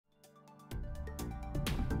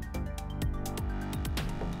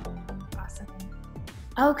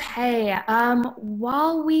Okay,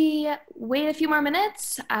 while we wait a few more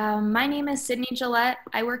minutes, my name is Sydney Gillette.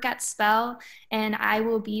 I work at Spell, and I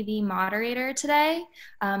will be the moderator today.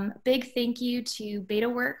 Big thank you to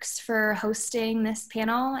Betaworks for hosting this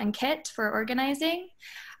panel and Kit for organizing.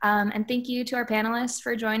 And thank you to our panelists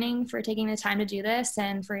for joining, for taking the time to do this,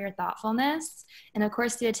 and for your thoughtfulness. And of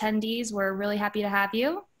course, the attendees, we're really happy to have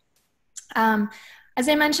you. As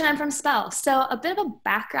I mentioned, I'm from Spell. So a bit of a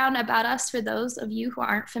background about us for those of you who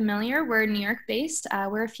aren't familiar. We're New York based.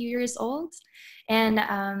 We're a few years old.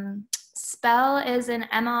 And Spell is an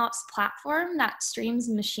MLOps platform that streams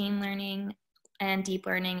machine learning and deep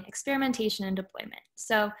learning experimentation and deployment.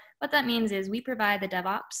 So what that means is we provide the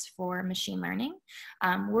DevOps for machine learning.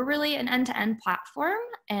 We're really an end-to-end platform,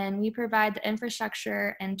 and we provide the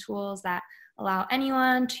infrastructure and tools that allow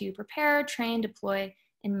anyone to prepare, train, deploy,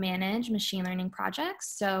 and manage machine learning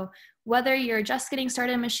projects. So whether you're just getting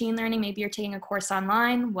started in machine learning, maybe you're taking a course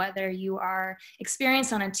online, whether you are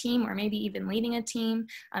experienced on a team or maybe even leading a team,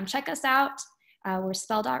 check us out. We're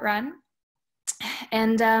spell.run.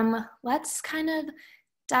 And let's kind of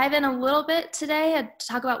dive in a little bit today and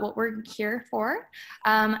talk about what we're here for.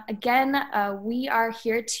 Again, we are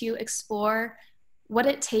here to explore what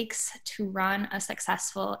it takes to run a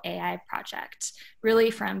successful AI project, really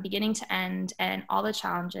from beginning to end, and all the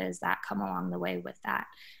challenges that come along the way with that.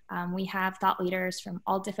 We have thought leaders from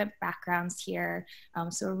all different backgrounds here,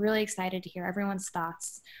 so we're really excited to hear everyone's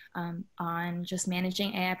thoughts on just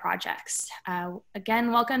managing AI projects.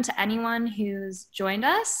 Again, welcome to anyone who's joined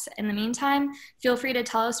us. In the meantime, feel free to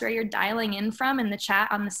tell us where you're dialing in from in the chat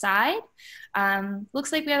on the side.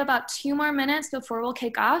 Looks like we have about 2 more minutes before we'll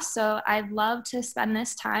kick off, so I'd love to spend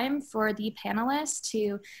this time for the panelists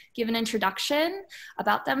to give an introduction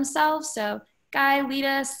about themselves. So Guy, lead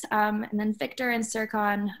us, and then Victor and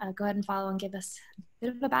Serkan, go ahead and follow and give us a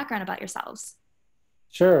bit of a background about yourselves.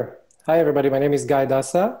 Sure. Hi, everybody. My name is Guy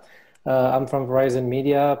Dassa. I'm from Verizon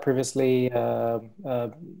Media, previously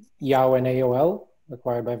Yahoo and AOL,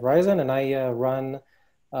 acquired by Verizon, and I run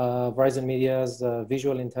Verizon Media's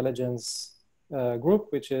visual intelligence group,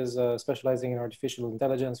 which is specializing in artificial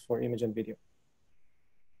intelligence for image and video.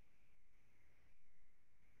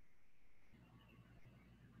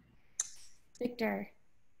 Victor.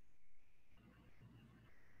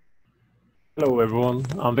 Hello, everyone.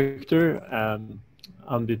 I'm Victor.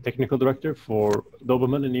 I'm the technical director for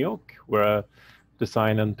Doberman in New York. We're a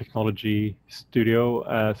design and technology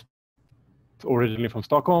studio, originally from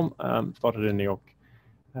Stockholm, started in New York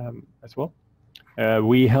as well.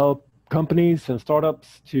 We help companies and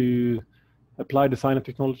startups to apply design and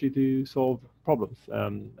technology to solve problems,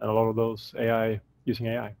 and a lot of those using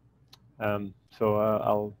AI. So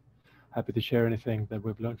I'll happy to share anything that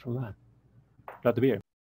we've learned from that. Glad to be here.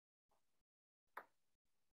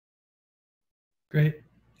 Great.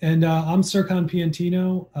 And I'm Serkan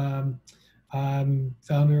Piantino. I'm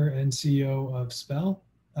founder and CEO of Spell.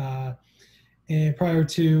 And prior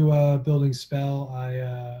to building Spell,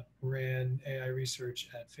 I ran AI research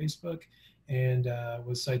at Facebook and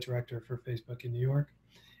was site director for Facebook in New York.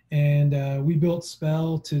 And we built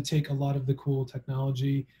Spell to take a lot of the cool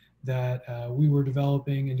technology that we were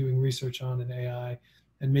developing and doing research on in AI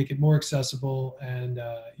and make it more accessible and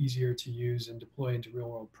easier to use and deploy into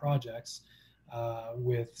real-world projects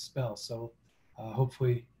with Spell. So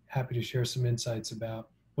hopefully happy to share some insights about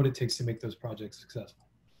what it takes to make those projects successful.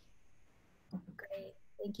 Great.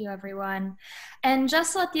 Thank you, everyone. And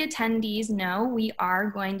just to let the attendees know, we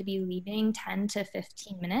are going to be leaving 10 to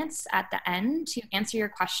 15 minutes at the end to answer your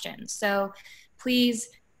questions. So please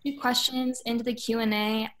do questions into the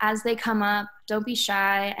Q&A as they come up. Don't be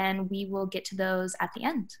shy, and we will get to those at the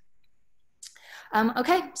end.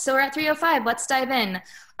 Okay, so we're at 3:05. Let's dive in.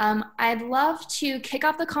 I'd love to kick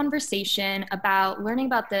off the conversation about learning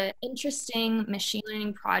about the interesting machine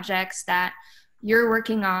learning projects that you're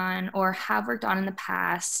working on or have worked on in the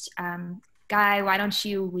past. Guy, why don't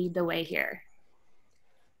you lead the way here?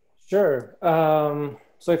 Sure.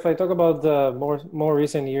 So if I talk about the more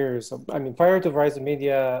recent years, I mean, prior to Verizon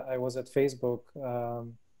Media, I was at Facebook,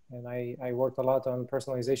 and I worked a lot on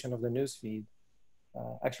personalization of the newsfeed.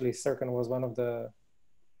 Actually, Serkan was one of the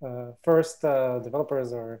first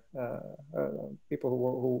developers or people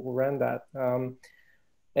who ran that.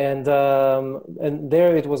 And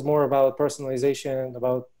there it was more about personalization,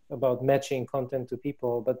 about matching content to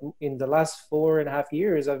people. But in the last 4.5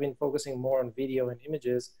 years, I've been focusing more on video and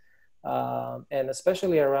images, and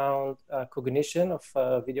especially around cognition of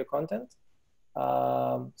video content.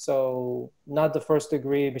 So not the first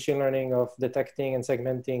degree machine learning of detecting and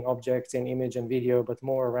segmenting objects in image and video, but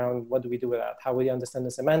more around what do we do with that? How we understand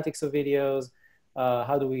the semantics of videos,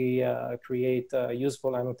 How do we create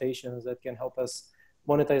useful annotations that can help us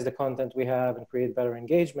monetize the content we have and create better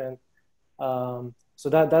engagement? So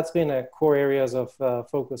that's been a core areas of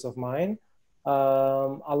focus of mine.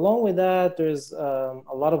 Along with that, there's a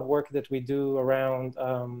lot of work that we do around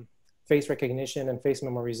face recognition and face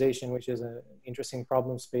memorization, which is an interesting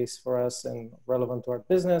problem space for us and relevant to our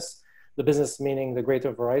business. The business meaning the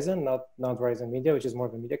greater Verizon, not Verizon Media, which is more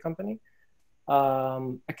of a media company.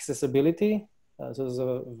 Accessibility. So there's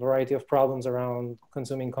a variety of problems around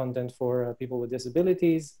consuming content for people with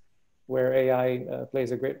disabilities, where AI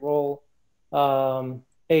plays a great role.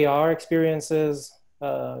 AR experiences,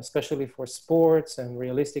 especially for sports and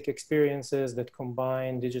realistic experiences that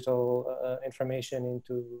combine digital information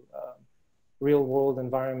into real world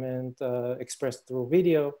environment expressed through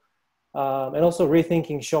video. And also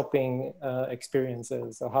rethinking shopping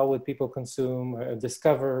experiences. So how would people consume,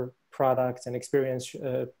 discover products and experience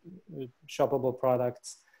shoppable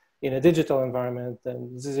products in a digital environment?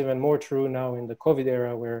 And this is even more true now in the COVID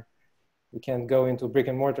era, where we can't go into brick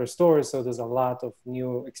and mortar stores. So there's a lot of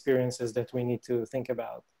new experiences that we need to think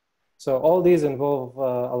about. So all these involve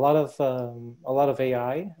a lot of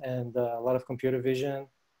AI and a lot of computer vision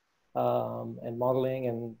and modeling.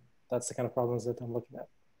 And that's the kind of problems that I'm looking at.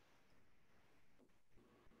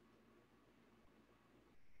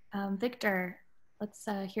 Victor, let's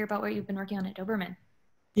hear about what you've been working on at Doberman.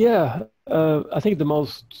 Yeah, I think the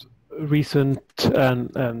most recent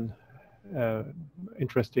and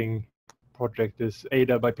interesting project is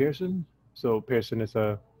Ada by Pearson. So Pearson is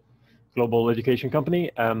a global education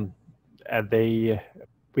company, and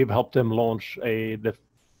we've helped them launch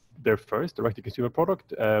their first direct-to-consumer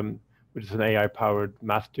product, which is an AI-powered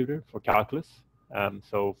math tutor for calculus.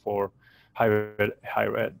 So for higher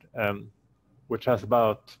ed, which has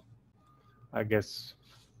about, I guess,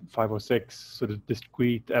 5 or 6 sort of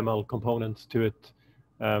discrete ML components to it,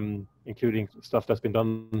 including stuff that's been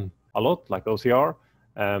done a lot, like OCR,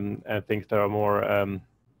 and things that are more a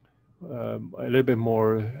little bit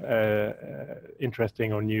more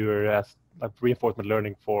interesting or newer, as like reinforcement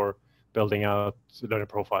learning for building out learner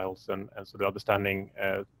profiles and sort of understanding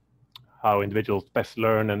how individuals best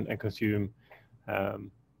learn and consume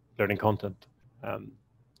learning content,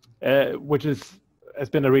 which has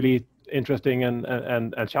been a really interesting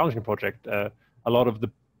and challenging project. A lot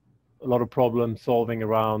of problem solving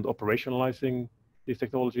around operationalizing these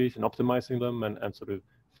technologies and optimizing them and sort of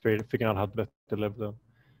figuring out how to best deliver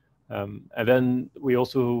them. And then we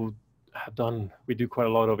also we do quite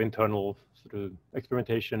a lot of internal sort of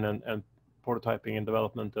experimentation and prototyping and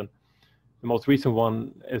development. And the most recent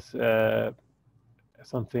one is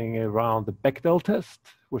something around the Bechdel test,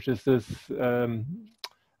 which is this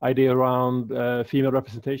idea around female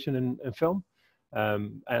representation in film.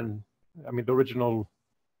 And I mean, the original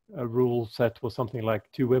rule set was something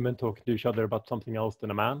like 2 women talking to each other about something else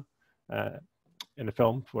than a man in a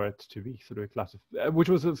film for it to be sort of classified, which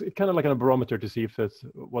was kind of like a barometer to see if it's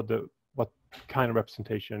what kind of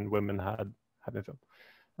representation women had in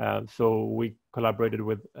film. So we collaborated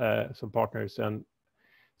with some partners and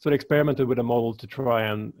sort of experimented with a model to try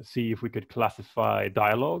and see if we could classify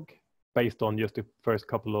dialogue based on just the first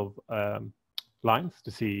couple of lines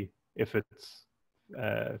to see if it's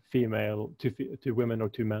female, 2 women or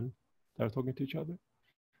 2 men that are talking to each other,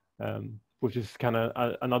 which is kind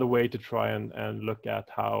of another way to try and look at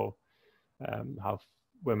how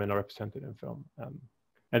women are represented in film.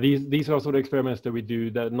 And these are sort of experiments that we do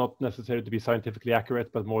that are not necessarily to be scientifically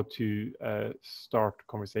accurate, but more to start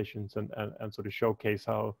conversations and sort of showcase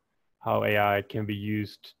how AI can be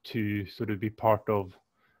used to sort of be part of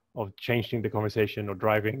changing the conversation or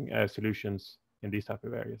driving solutions in these type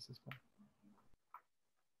of areas as well.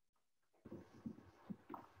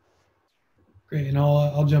 Great, and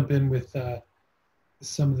I'll jump in with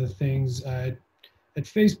some of the things. At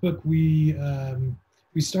Facebook,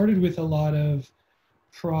 we started with a lot of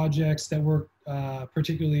projects that were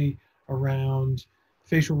particularly around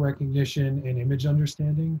facial recognition and image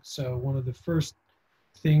understanding. So one of the first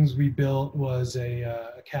things we built was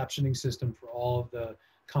a captioning system for all of the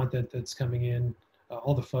content that's coming in,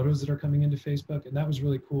 all the photos that are coming into Facebook, and that was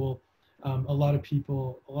really cool. A lot of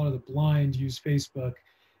the blind use Facebook,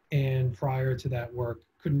 and prior to that work,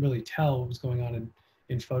 couldn't really tell what was going on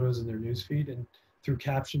in photos in their newsfeed. And through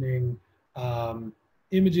captioning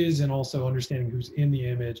images and also understanding who's in the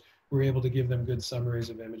image, we're able to give them good summaries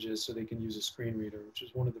of images so they can use a screen reader, which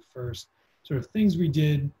is one of the first sort of things we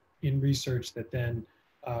did in research that then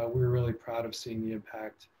we were really proud of seeing the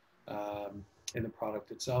impact in the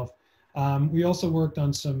product itself. We also worked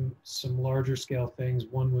on some larger scale things.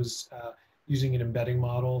 One was using an embedding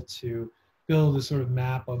model to build a sort of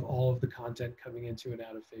map of all of the content coming into and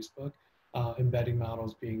out of Facebook, embedding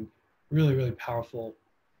models being really, really powerful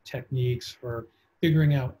techniques for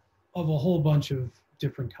figuring out of a whole bunch of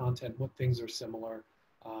different content, what things are similar.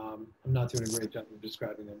 I'm not doing a great job of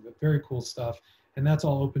describing them, but very cool stuff. And that's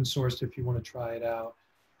all open sourced if you want to try it out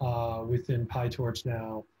within PyTorch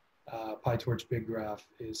now. PyTorch Big Graph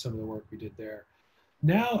is some of the work we did there.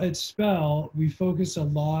 Now at Spell, we focus a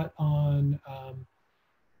lot on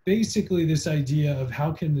basically this idea of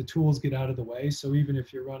how can the tools get out of the way. So even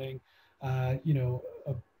if you're running, you know,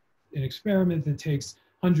 an experiment that takes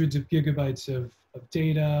hundreds of gigabytes of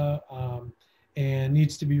data and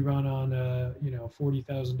needs to be run on a, you know,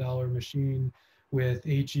 $40,000 machine with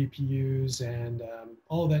 8 GPUs, and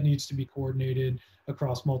all of that needs to be coordinated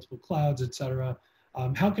across multiple clouds, et cetera.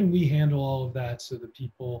 How can we handle all of that so that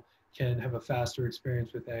people can have a faster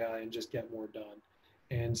experience with AI and just get more done?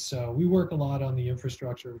 And so we work a lot on the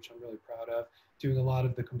infrastructure, which I'm really proud of, doing a lot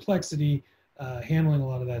of the complexity, handling a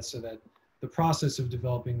lot of that so that the process of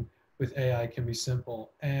developing with AI can be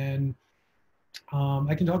simple. And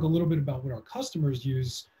I can talk a little bit about what our customers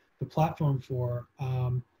use the platform for.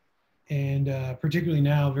 And particularly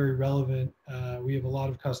now, very relevant, we have a lot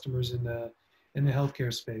of customers in the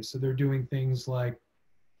healthcare space. So they're doing things like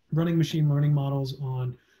running machine learning models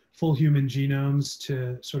on full human genomes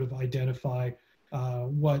to sort of identify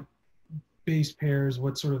what base pairs,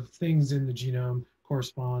 what sort of things in the genome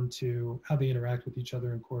correspond to how they interact with each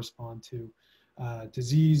other and correspond to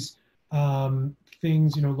disease.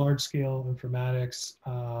 Things, you know, large scale informatics,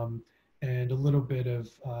 and a little bit of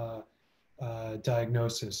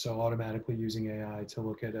diagnosis. So automatically using AI to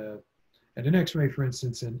look at an X-ray, for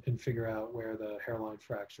instance, and figure out where the hairline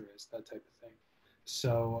fracture is, that type of thing.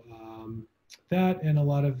 So that and a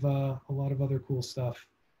lot of other cool stuff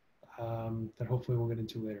that hopefully we'll get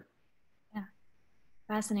into later. Yeah,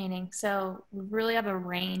 fascinating. So we really have a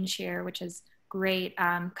range here, which is great.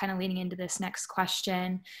 Kind of leading into this next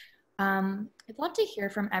question. I'd love to hear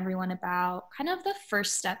from everyone about kind of the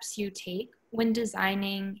first steps you take when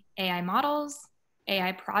designing AI models,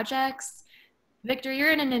 AI projects. Victor,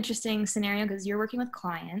 you're in an interesting scenario because you're working with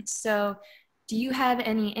clients. So do you have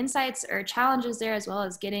any insights or challenges there, as well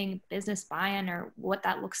as getting business buy-in, or what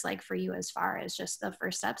that looks like for you as far as just the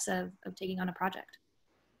first steps of taking on a project,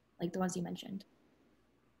 like the ones you mentioned?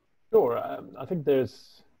 Sure. I think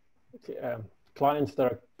there's clients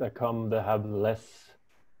that come that have less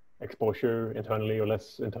exposure internally or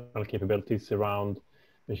less internal capabilities around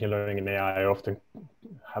machine learning and AI often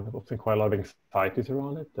quite a lot of anxieties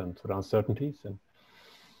around it and sort of uncertainties, and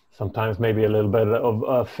sometimes maybe a little bit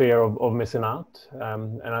of fear of missing out.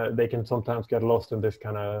 And they can sometimes get lost in this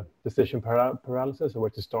kind of decision paralysis or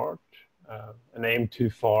where to start, and aim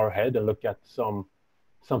too far ahead and look at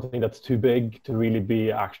something that's too big to really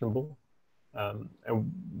be actionable. And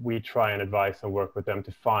we try and advise and work with them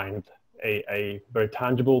to find a very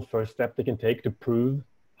tangible first step they can take to prove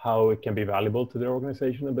how it can be valuable to their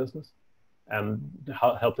organization and business, and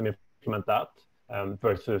help them implement that,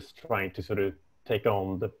 versus trying to sort of take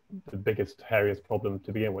on the biggest, hairiest problem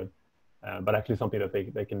to begin with, but actually something that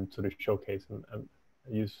they can sort of showcase and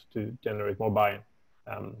use to generate more buy-in.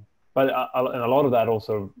 But and a lot of that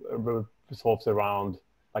also revolves around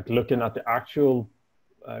like looking at the actual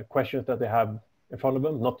questions that they have in front of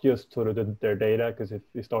them, not just sort of their data, because if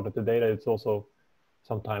you start at the data, it's also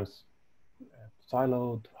sometimes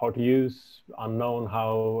siloed, hard to use, unknown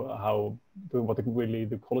what really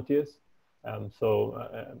the quality is. So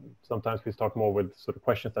sometimes we start more with sort of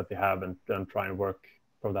questions that they have and then try and work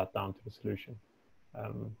from that down to the solution.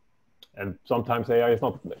 And sometimes AI is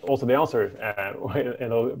not also the answer, you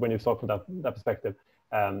know, when you start from that perspective,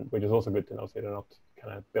 which is also good to know, so they're not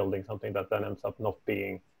kind of building something that then ends up not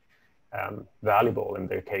being valuable in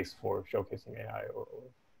their case for showcasing AI or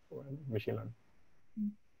machine learning.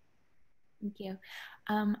 Thank you.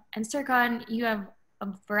 And Serkan, you have a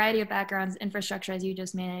variety of backgrounds, infrastructure, as you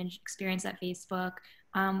just managed, experience at Facebook.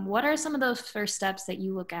 What are some of those first steps that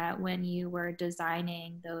you look at when you were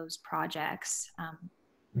designing those projects?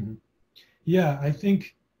 Yeah, I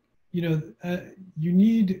think, you know, you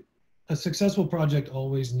need a successful project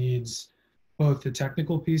always needs both the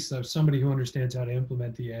technical piece of somebody who understands how to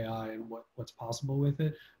implement the AI and what's possible with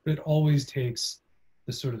it, but it always takes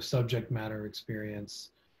the sort of subject matter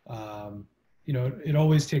experience. You know, it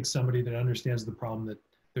always takes somebody that understands the problem that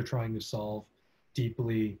they're trying to solve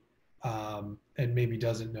deeply, and maybe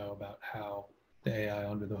doesn't know about how the AI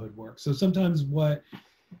under the hood works. So sometimes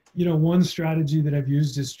one strategy that I've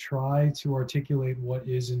used is try to articulate what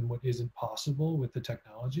is and what isn't possible with the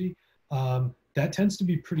technology. That tends to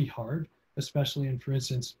be pretty hard, especially in, for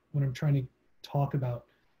instance, when I'm trying to talk about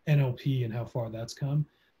NLP and how far that's come.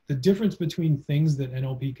 The difference between things that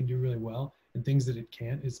NLP can do really well and things that it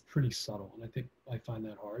can't is pretty subtle. And I think I find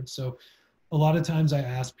that hard. So a lot of times I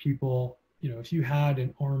ask people, if you had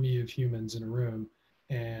an army of humans in a room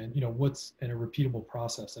and, what's in a repeatable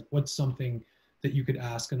process, like what's something that you could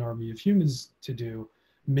ask an army of humans to do,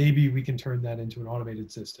 maybe we can turn that into an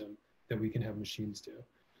automated system that we can have machines do.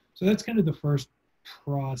 So that's kind of the first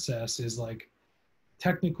process, is like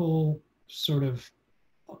technical sort of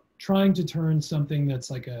trying to turn something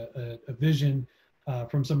that's like a vision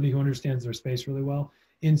from somebody who understands their space really well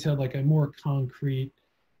into like a more concrete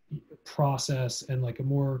process and like a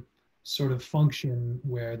more sort of function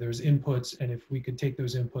where there's inputs, and if we could take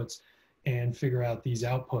those inputs and figure out these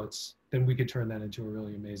outputs, then we could turn that into a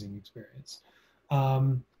really amazing experience.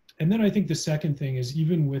 And then I think the second thing is,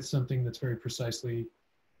 even with something that's very precisely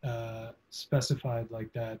specified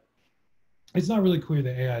like that, it's not really clear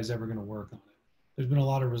that AI is ever going to work on it. There's been a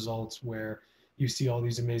lot of results where you see all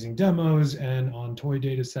these amazing demos, and on toy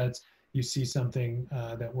data sets, you see something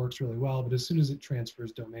that works really well, but as soon as it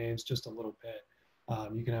transfers domains just a little bit,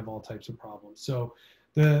 you can have all types of problems. So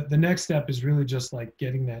the next step is really just like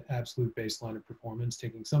getting that absolute baseline of performance,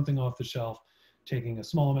 taking something off the shelf, taking a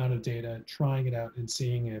small amount of data, trying it out and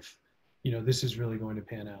seeing if, this is really going to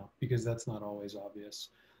pan out, because that's not always obvious.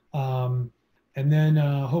 And then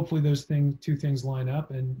hopefully those two things line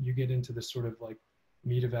up and you get into the sort of like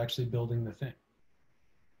meat of actually building the thing.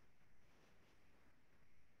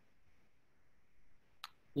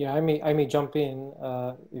 Yeah, I may jump in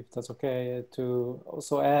if that's okay, to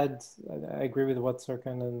also add. I agree with what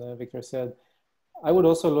Serkan and Victor said. I would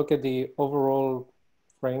also look at the overall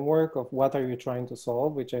framework of what are you trying to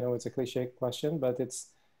solve, which I know it's a cliche question, but it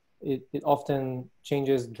often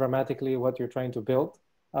changes dramatically what you're trying to build.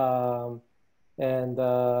 I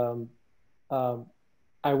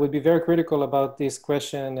would be very critical about this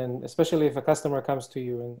question, and especially if a customer comes to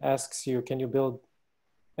you and asks you, can you build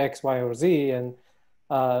X, Y, or Z? And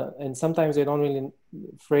sometimes they don't really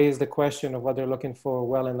phrase the question of what they're looking for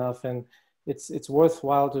well enough. And it's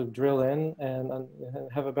worthwhile to drill in and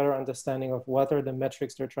have a better understanding of what are the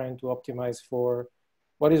metrics they're trying to optimize for,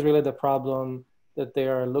 what is really the problem that they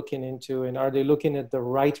are looking into, and are they looking at the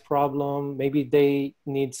right problem? Maybe they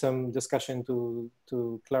need some discussion to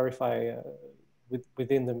clarify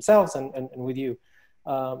within themselves and with you.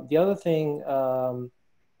 The other thing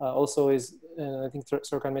also is, and I think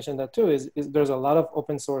Serkan mentioned that too, is there's a lot of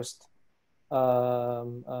open sourced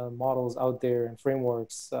models out there and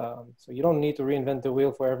frameworks. So you don't need to reinvent the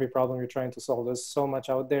wheel for every problem you're trying to solve. There's so much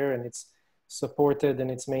out there, and it's supported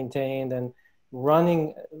and it's maintained, and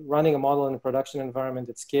running a model in a production environment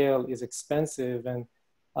at scale is expensive, and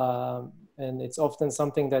it's often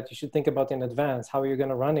something that you should think about in advance. How are you going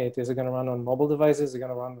to run it? Is it going to run on mobile devices? Is it going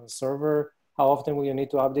to run on a server? How often will you need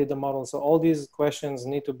to update the model? So all these questions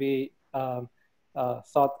need to be thought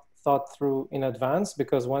through in advance,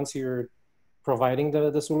 because once you're providing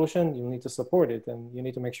the solution, you need to support it, and you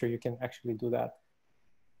need to make sure you can actually do that.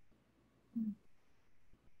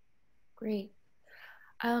 Great.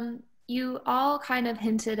 You all kind of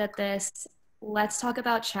hinted at this. Let's talk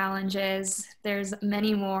about challenges. There's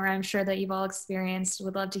many more I'm sure that you've all experienced.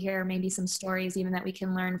 Would love to hear maybe some stories even that we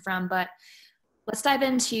can learn from, but let's dive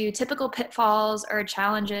into typical pitfalls or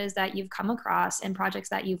challenges that you've come across in projects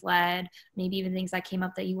that you've led, maybe even things that came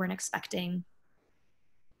up that you weren't expecting.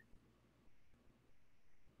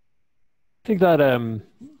 I think that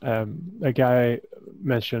a guy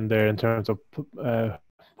mentioned there in terms of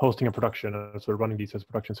hosting a production and sort of running these as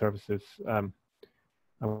production services.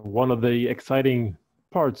 One of the exciting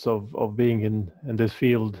parts of being in this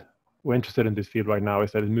field, we're interested in this field right now,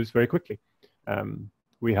 is that it moves very quickly.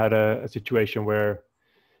 We had a situation where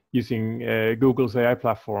using Google's AI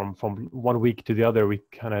platform, from 1 week to the other,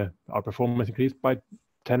 our performance increased by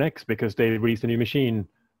 10x because they released a new machine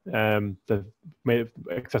that made it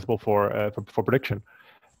accessible for prediction,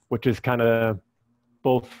 which is kind of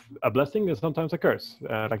both a blessing and sometimes a curse.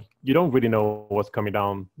 Like, you don't really know what's coming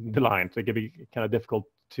down the line, so it can be kind of difficult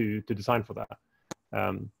to design for that.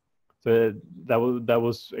 So that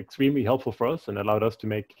was extremely helpful for us and allowed us to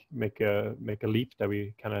make a leap that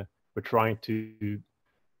we kind of were trying to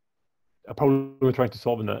a problem we were trying to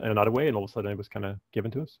solve in another way, and all of a sudden it was kind of given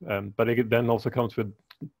to us. But it then also comes with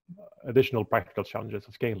additional practical challenges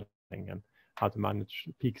of scaling and how to manage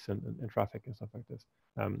peaks and traffic and stuff like this.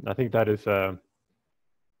 I think that is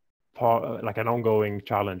like an ongoing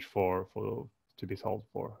challenge to be solved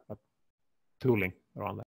for tooling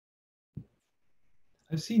around that.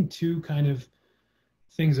 I've seen two kind of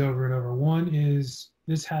things over and over. One is,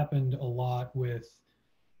 this happened a lot with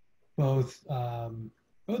both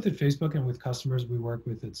both at Facebook and with customers we work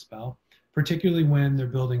with at Spell, particularly when they're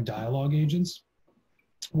building dialogue agents,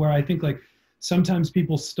 where I think like sometimes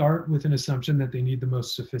people start with an assumption that they need the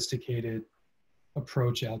most sophisticated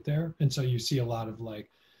approach out there. And so you see a lot of like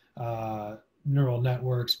neural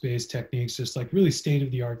networks based techniques, just like really state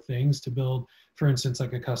of the art things to build, for instance,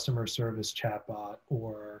 like a customer service chatbot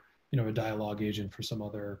or, you know, a dialogue agent for some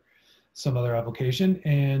other application.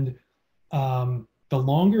 And the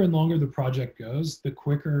longer and longer the project goes,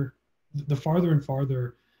 the farther and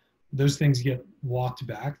farther those things get walked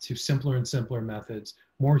back to simpler and simpler methods,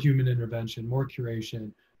 more human intervention, more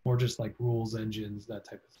curation, more just like rules engines, that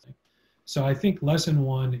type of thing. So I think lesson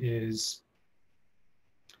one is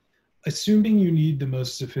assuming you need the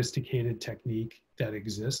most sophisticated technique that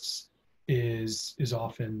exists is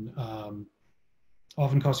often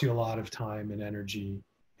often costs you a lot of time and energy,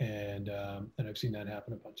 and I've seen that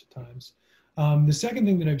happen a bunch of times. The second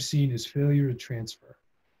thing that I've seen is failure to transfer.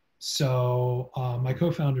 So my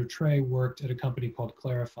co-founder Trey worked at a company called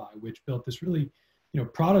Clarify, which built this really, you know,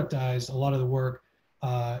 productized a lot of the work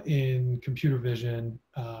in computer vision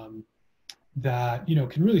that, you know,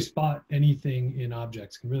 can really spot anything in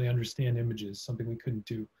objects, can really understand images, something we couldn't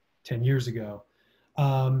do 10 years ago.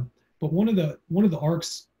 But one of the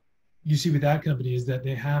arcs you see with that company is that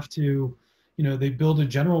they have to, you know, they build a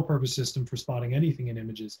general purpose system for spotting anything in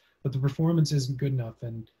images, but the performance isn't good enough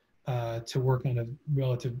and to work on a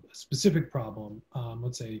relative specific problem,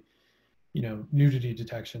 let's say, you know, nudity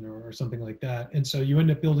detection or something like that. And so you end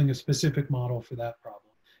up building a specific model for that problem.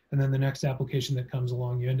 And then the next application that comes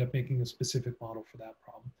along, you end up making a specific model for that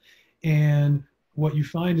problem. And what you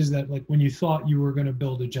find is that like when you thought you were going to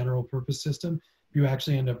build a general purpose system, you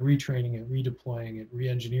actually end up retraining it, redeploying it,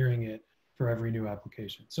 re-engineering it for every new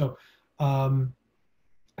application. So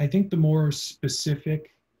I think the more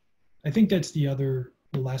specific, I think that's the other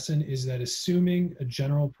lesson, is that assuming a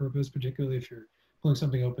general purpose, particularly if you're pulling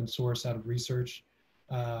something open source out of research,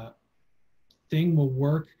 thing will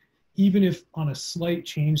work, even if on a slight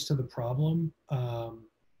change to the problem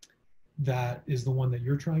that is the one that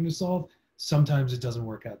you're trying to solve, sometimes it doesn't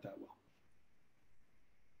work out that well.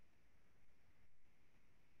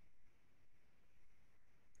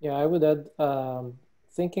 Yeah, I would add,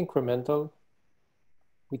 think incremental.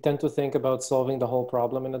 We tend to think about solving the whole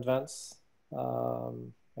problem in advance.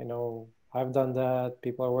 I know I've done that,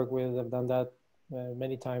 people I work with have done that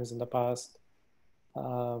many times in the past.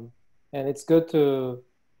 And it's good to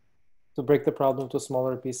break the problem to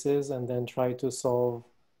smaller pieces and then try to solve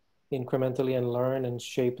incrementally and learn and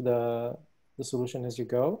shape the solution as you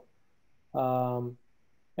go.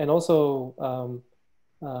 And also,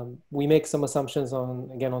 we make some assumptions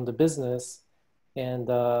on the business, and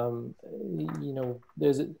you know,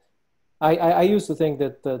 I used to think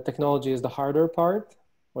that the technology is the harder part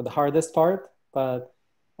or the hardest part, but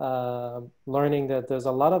learning that there's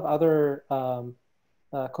a lot of other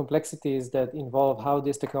complexities that involve how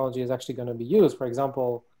this technology is actually going to be used. For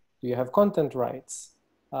example, do you have content rights?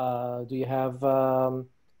 Do you have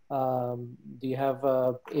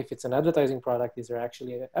if it's an advertising product, is there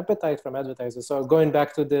actually an appetite from advertisers? So going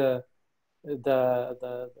back to the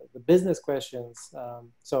business questions.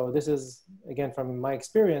 So this is, again, from my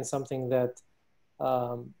experience, something that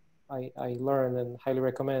I learned and highly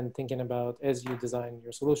recommend thinking about as you design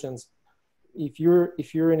your solutions. If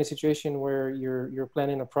you're in a situation where you're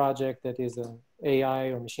planning a project that is an AI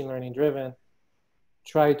or machine learning driven,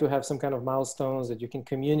 try to have some kind of milestones that you can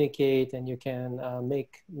communicate and you can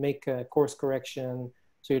make a course correction,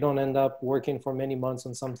 so you don't end up working for many months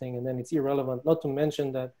on something and then it's irrelevant. Not to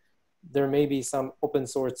mention that there may be some open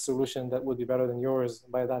source solution that would be better than yours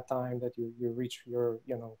by that time that you reach your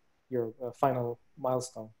final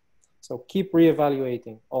milestone. So keep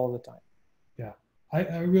reevaluating all the time. Yeah,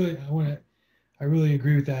 I really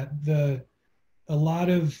agree with that. A lot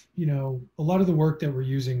of the work that we're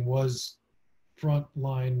using was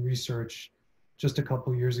frontline research just a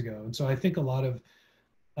couple years ago, and so I think a lot of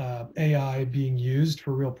AI being used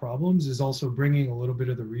for real problems is also bringing a little bit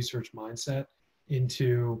of the research mindset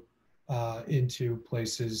into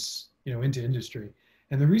places, into industry.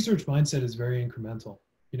 And the research mindset is very incremental.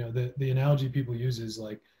 The analogy people use is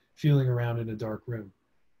like feeling around in a dark room.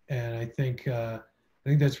 And I think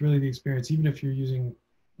that's really the experience. Even if you're using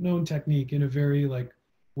known technique in a very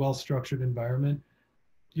well-structured environment,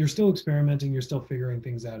 you're still experimenting, you're still figuring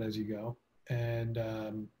things out as you go. And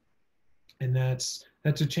that's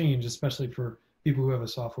a change, especially for people who have a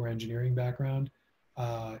software engineering background.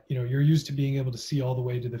 You're used to being able to see all the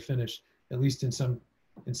way to the finish, at least in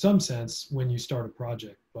some sense when you start a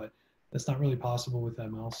project, but that's not really possible with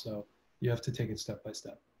ML. So you have to take it step by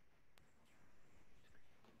step.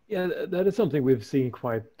 Yeah, that is something we've seen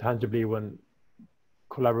quite tangibly when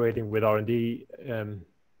collaborating with R&D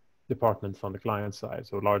departments on the client side.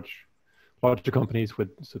 So larger companies with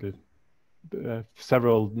sort of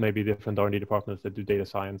several maybe different R&D departments that do data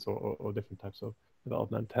science or different types of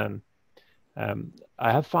development. And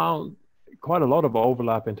I have found quite a lot of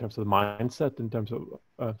overlap in terms of mindset, in terms of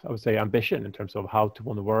I would say ambition, in terms of how to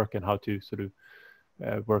want to work and how to sort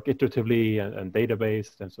of work iteratively and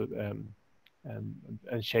database and so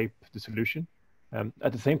and shape the solution.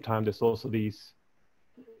 At the same time, there's also these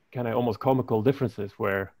kind of almost comical differences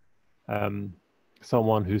where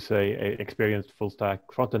someone who's an experienced full stack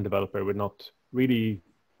front-end developer would not really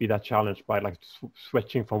be that challenged by like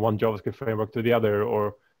switching from one JavaScript framework to the other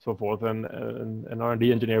or so forth. And an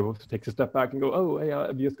R&D engineer who takes a step back and go, oh, hey,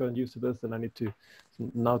 I've just gotten used to this and I need to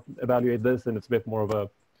now evaluate this. And it's a bit more of a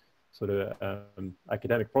sort of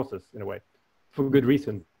academic process in a way, for good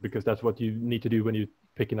reason, because that's what you need to do when you're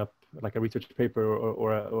picking up like a research paper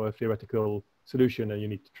or a theoretical solution, and you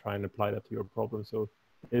need to try and apply that to your problem. So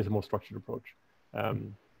it is a more structured approach.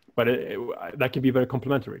 But that can be very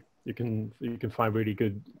complementary. You can find really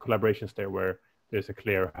good collaborations there where there's a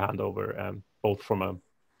clear handover, both from a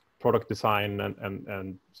product design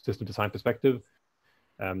and system design perspective,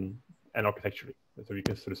 and architecturally. So you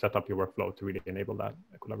can sort of set up your workflow to really enable that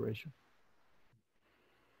collaboration.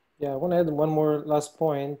 Yeah, I want to add one more last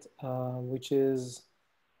point, which is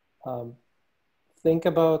think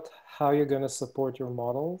about how you're going to support your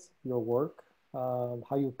models, your work,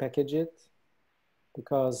 how you package it,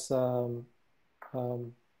 because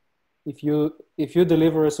if you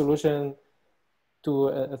deliver a solution to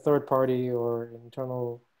a third party or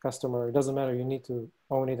internal customer, it doesn't matter. You need to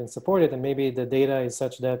own it and support it, and maybe the data is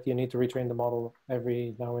such that you need to retrain the model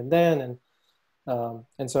every now and then,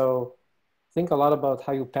 and so think a lot about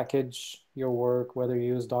how you package your work, whether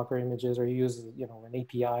you use Docker images or you use an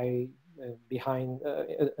API behind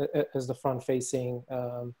as the front-facing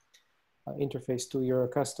interface to your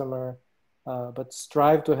customer. But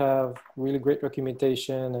strive to have really great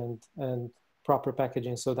documentation and proper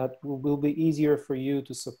packaging, so that will be easier for you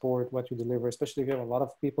to support what you deliver, especially if you have a lot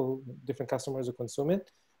of people, different customers who consume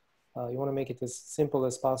it. You want to make it as simple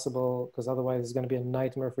as possible, because otherwise it's going to be a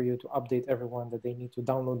nightmare for you to update everyone that they need to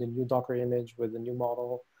download the new Docker image with the new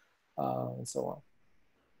model and so on.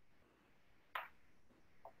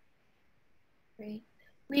 Great.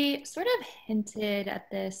 We sort of hinted at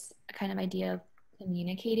this kind of idea of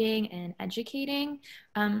communicating and educating.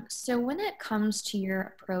 So when it comes to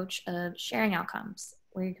your approach of sharing outcomes,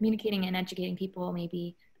 where you're communicating and educating people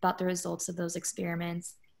maybe about the results of those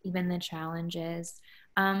experiments, even the challenges,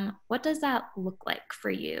 what does that look like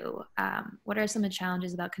for you? What are some of the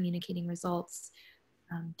challenges about communicating results?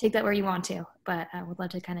 Take that where you want to, but I would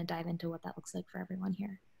love to kind of dive into what that looks like for everyone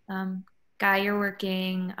here. Guy, you're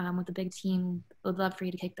working with a big team. Would love for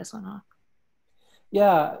you to kick this one off.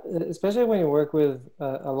 Yeah, especially when you work with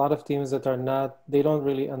a lot of teams that they don't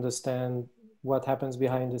really understand what happens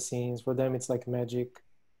behind the scenes. For them, it's like magic.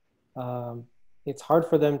 It's hard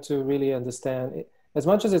for them to really understand it. As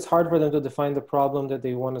much as it's hard for them to define the problem that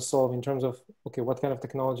they want to solve in terms of, okay, what kind of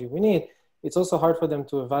technology we need, it's also hard for them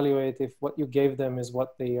to evaluate if what you gave them is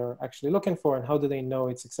what they are actually looking for, and how do they know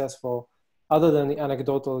it's successful other than the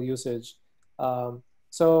anecdotal usage.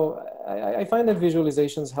 So I find that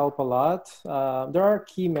visualizations help a lot. There are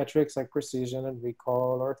key metrics like precision and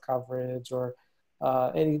recall or coverage,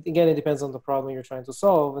 and again, it depends on the problem you're trying to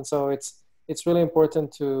solve. And so it's really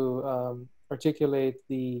important to articulate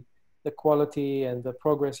the quality and the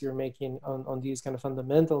progress you're making on these kind of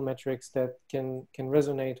fundamental metrics that can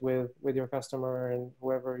resonate with your customer and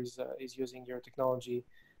whoever is using your technology.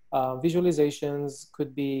 Visualizations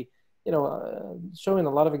could be showing a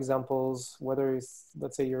lot of examples, whether it's,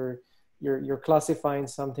 let's say you're classifying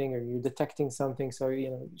something or you're detecting something. So,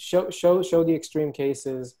 show the extreme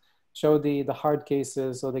cases, show the hard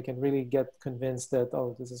cases, so they can really get convinced that,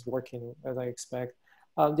 oh, this is working as I expect.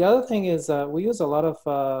 The other thing is we use a lot of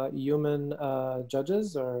human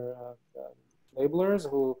judges or labelers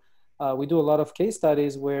who we do a lot of case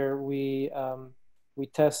studies where we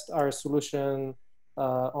test our solution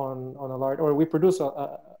on a large, or we produce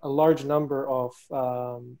a large number of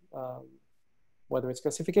whether it's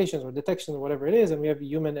classifications or detections or whatever it is, and we have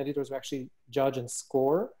human editors who actually judge and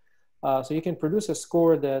score. So you can produce a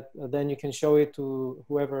score that then you can show it to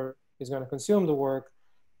whoever is going to consume the work,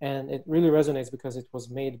 and it really resonates because it was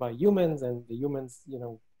made by humans, and the humans,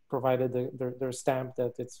 provided their stamp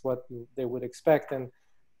that it's what they would expect, and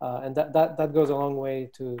that goes a long way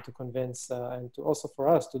to convince and to also for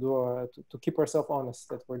us to do to keep ourselves honest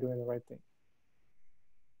that we're doing the right thing.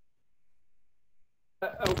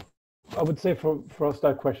 I would say for us,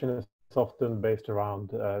 that question is often based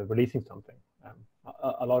around releasing something.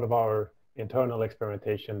 A lot of our internal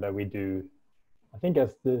experimentation that we do, I think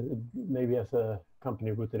maybe as a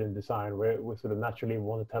company rooted in design, we sort of naturally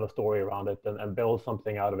want to tell a story around it and build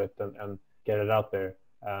something out of it and get it out there.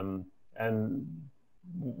 And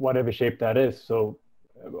whatever shape that is. So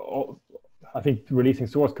I think releasing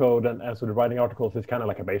source code and sort of writing articles is kind of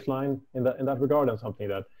like a baseline in that regard, and something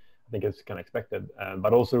that I think is kind of expected.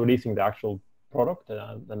 But also releasing the actual product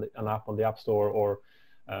and an app on the App Store, or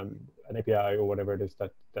an API or whatever it is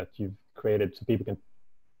that you've created, so people can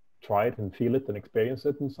try it and feel it and experience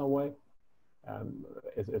it in some way.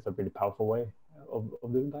 It's a really powerful way of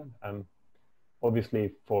doing that.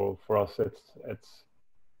 Obviously, for us,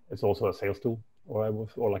 it's also a sales tool, or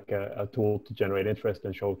like a tool to generate interest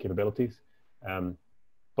and show capabilities.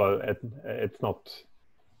 But it's not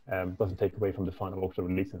doesn't take away from the fun of also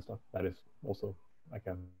releasing stuff. That is also like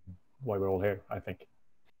why we're all here, I think.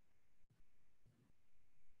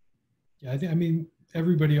 Yeah, I mean,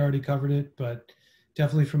 everybody already covered it, but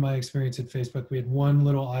definitely from my experience at Facebook, we had one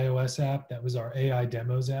little iOS app that was our AI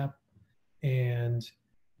demos app. And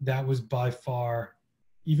that was by far,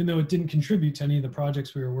 even though it didn't contribute to any of the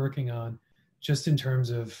projects we were working on, just in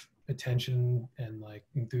terms of attention and like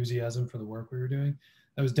enthusiasm for the work we were doing,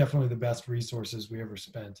 that was definitely the best resources we ever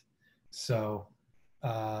spent. So,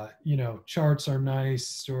 you know, charts are nice,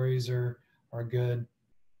 stories are good.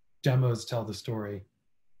 Demos tell the story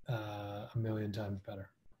a million times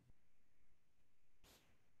better.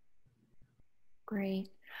 Great.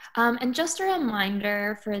 And just a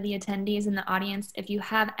reminder for the attendees in the audience, if you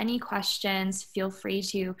have any questions, feel free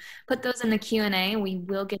to put those in the Q&A. We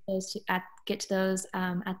will get those at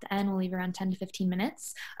the end. We'll leave around 10 to 15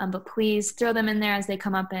 minutes, but please throw them in there as they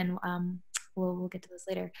come up, and we'll get to those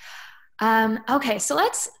later. Okay, so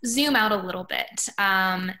let's zoom out a little bit.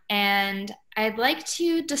 And I'd like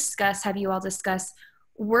to have you all discuss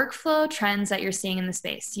workflow trends that you're seeing in the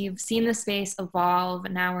space. You've seen the space evolve.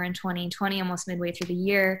 Now we're in 2020, almost midway through the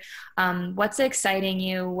year. What's exciting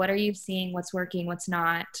you? What are you seeing? What's working? What's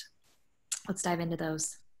not? Let's dive into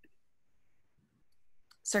those.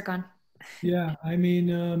 Serkan. Yeah, I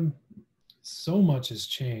mean, so much has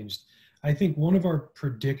changed. I think one of our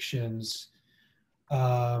predictions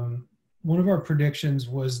was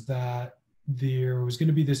that there was going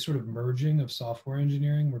to be this sort of merging of software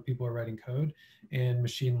engineering, where people are writing code, and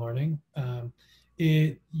machine learning.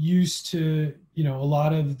 It used to, you know, a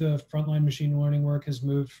lot of the frontline machine learning work has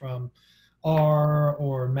moved from R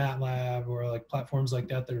or MATLAB or like platforms like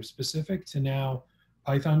that are specific to now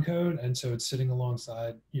Python code. And so it's sitting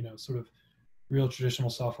alongside, you know, sort of real traditional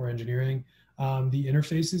software engineering. The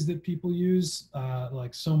interfaces that people use,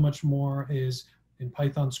 like so much more is in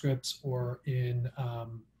Python scripts or in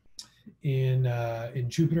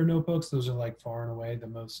Jupyter notebooks. Those are like far and away the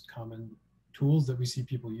most common tools that we see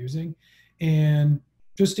people using. And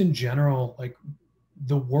just in general, like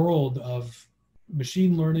the world of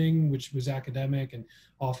machine learning, which was academic and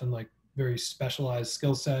often like very specialized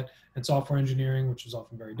skill set, and software engineering, which was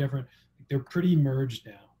often very different, they're pretty merged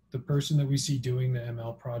now. The person that we see doing the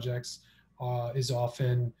ML projects is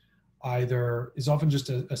often just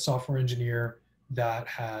a software engineer that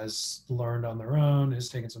has learned on their own, has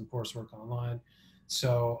taken some coursework online.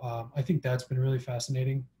 So I think that's been really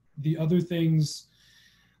fascinating. The other things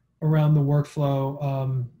around the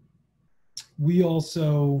workflow, we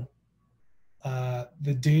also,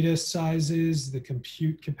 the data sizes, the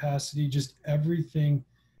compute capacity, just everything,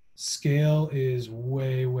 scale is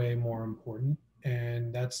way, way more important.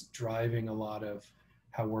 And that's driving a lot of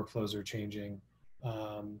how workflows are changing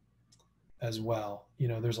as well. You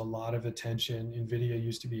know, there's a lot of attention. NVIDIA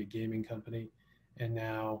used to be a gaming company, and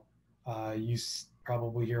now you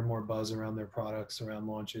probably hear more buzz around their products, around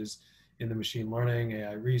launches in the machine learning,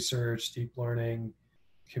 AI research, deep learning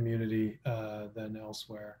community than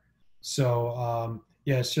elsewhere. So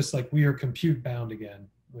yeah, it's just like we are compute bound again,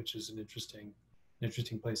 which is an interesting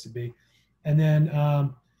place to be. And then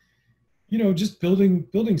you know, just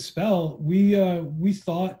building Spell, we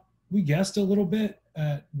guessed a little bit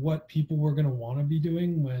at what people were going to want to be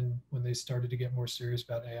doing when they started to get more serious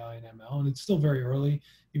about AI and ML. And it's still very early,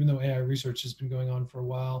 even though AI research has been going on for a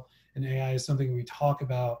while, and AI is something we talk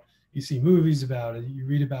about. You see movies about it, you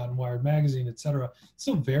read about in Wired magazine, et cetera. It's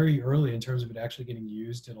still very early in terms of it actually getting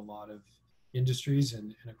used in a lot of industries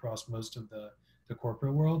and across most of the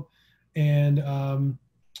corporate world. And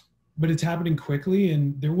but it's happening quickly,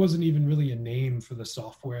 and there wasn't even really a name for the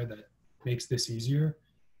software that makes this easier.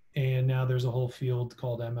 And now there's a whole field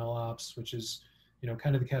called ML ops, which is, you know,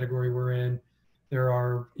 kind of the category we're in. There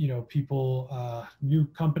are, you know, people, new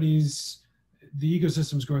companies the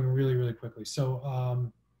ecosystem is growing really, really quickly.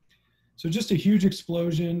 So just a huge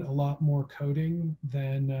explosion, a lot more coding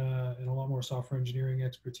than, and a lot more software engineering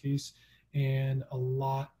expertise, and a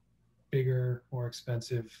lot bigger, more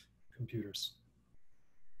expensive computers.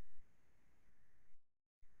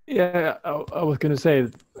 Yeah, I was going to say,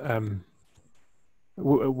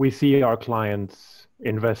 we see our clients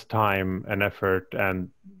invest time and effort and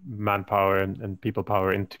manpower and people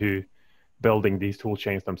power into building these tool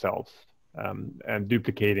chains themselves, and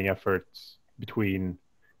duplicating efforts between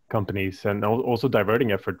companies, and also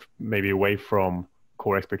diverting effort maybe away from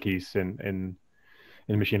core expertise in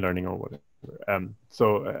machine learning or whatever.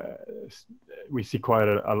 So we see quite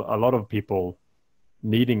a lot of people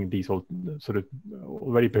needing these sort of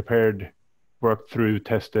already prepared, worked through,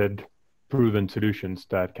 tested, proven solutions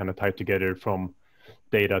that kind of tie together from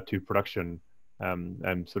data to production,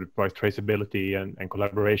 and sort of price traceability and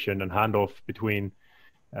collaboration and handoff between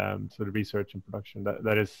sort of research and production.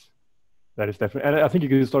 That is definitely, and I think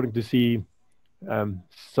you're starting to see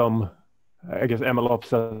some, I guess,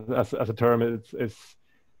 MLOps as a term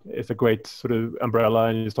it's a great sort of umbrella,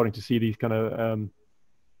 and you're starting to see these kind of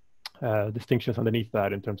distinctions underneath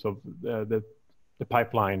that in terms of the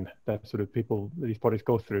pipeline that sort of these projects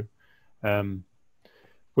go through,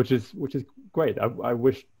 which is great. I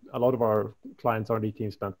wish a lot of our clients R&D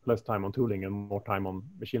teams spent less time on tooling and more time on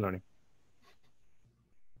machine learning.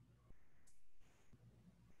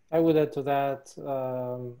 I would add to that,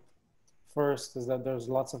 first is that there's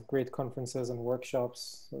lots of great conferences and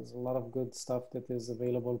workshops. There's a lot of good stuff that is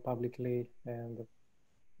available publicly, and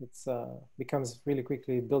it's becomes really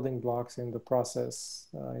quickly building blocks in the process,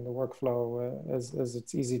 in the workflow, as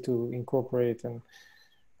it's easy to incorporate. And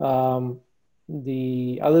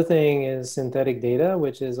the other thing is synthetic data,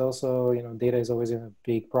 which is also, data is always a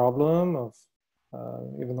big problem of,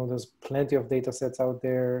 even though there's plenty of data sets out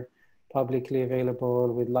there publicly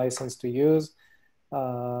available with license to use,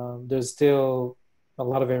 there's still a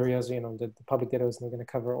lot of areas, that the public data is not going to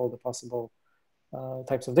cover all the possible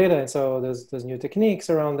types of data. And so there's new techniques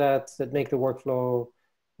around that make the workflow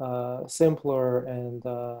simpler and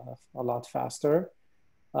a lot faster.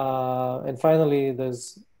 And finally,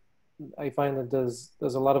 I find that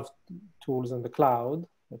there's a lot of tools in the cloud,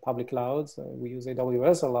 the public clouds. We use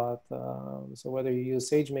AWS a lot. So whether you use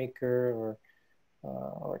SageMaker or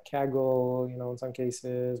Kaggle, in some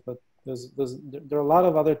cases, but there are a lot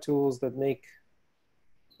of other tools that make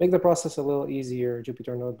the process a little easier.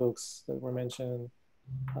 Jupyter notebooks that were mentioned.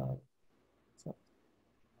 So,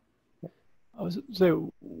 yeah. I was say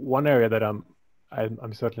one area that I'm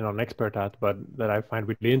certainly not an expert at, but that I find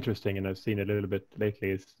really interesting, and I've seen a little bit lately,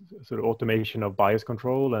 is sort of automation of bias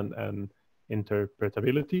control and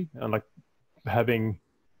interpretability, and like having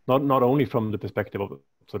not only from the perspective of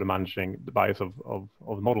sort of managing the bias of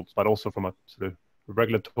models, but also from a sort of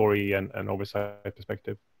regulatory and oversight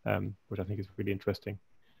perspective, which I think is really interesting.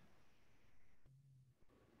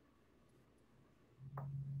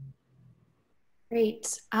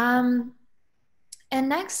 Great. And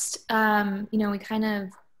next, we kind of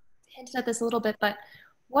hinted at this a little bit, but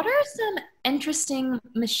what are some interesting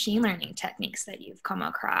machine learning techniques that you've come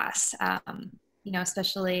across,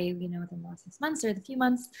 especially, within the last 6 months or the few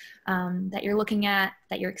months, that you're looking at,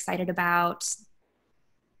 that you're excited about?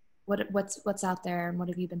 What's out there, and what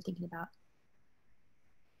have you been thinking about?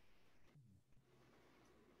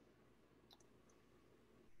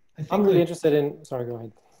 I'm really interested in, sorry, go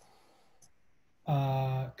ahead.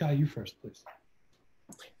 Guy, you first, please.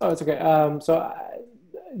 Oh, it's okay. So,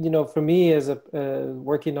 for me, as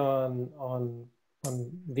working on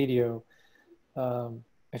video,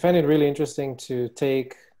 I find it really interesting to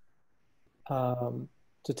take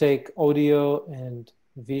audio and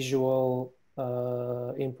visual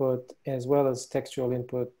input as well as textual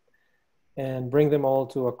input, and bring them all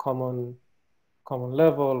to a common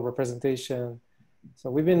level representation.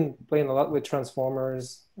 So we've been playing a lot with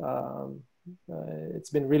transformers. It's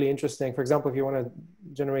been really interesting. For example, if you want to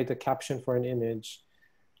generate a caption for an image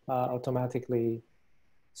automatically,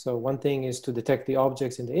 so one thing is to detect the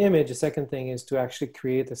objects in the image. The second thing is to actually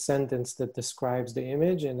create a sentence that describes the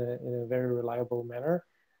image in a very reliable manner.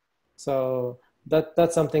 So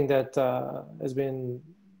that's something that has been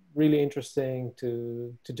really interesting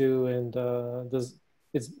to do, and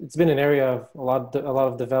it's been an area of a lot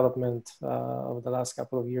of development over the last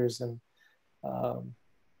couple of years, and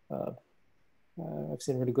I've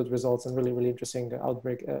seen really good results and really interesting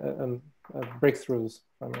breakthroughs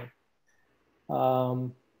from it.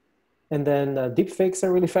 And then deepfakes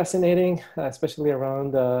are really fascinating, especially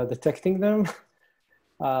around detecting them.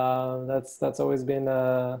 That's always been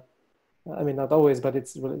I mean, not always, but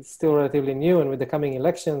it's still relatively new. And with the coming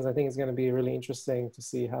elections, I think it's going to be really interesting to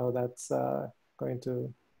see how that's going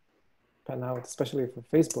to pan out, especially for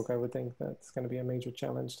Facebook. I would think that's going to be a major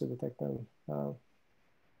challenge to detect them.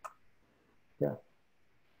 Yeah.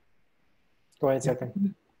 Go ahead,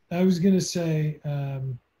 Serkan. I was going to say,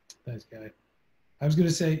 nice guy. I was going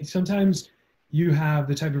to say, sometimes you have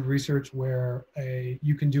the type of research where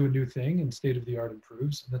you can do a new thing and state of the art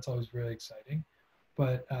improves. And that's always really exciting.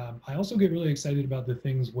 But I also get really excited about the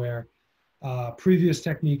things where previous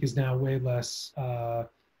technique is now way less,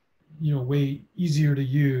 way easier to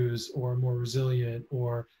use or more resilient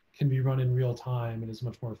or can be run in real time and is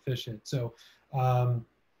much more efficient. So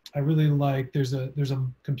I really like, there's a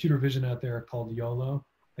computer vision out there called YOLO.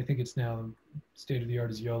 I think it's now state of the art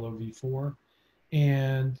is YOLO V4.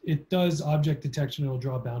 And it does object detection. It'll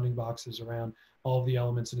draw bounding boxes around all of the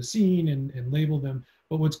elements in a scene and label them.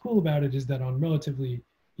 But what's cool about it is that on relatively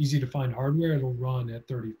easy to find hardware, it'll run at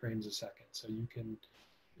 30 frames a second. So you can,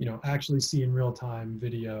 actually see in real time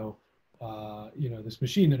video, this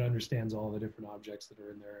machine that understands all the different objects that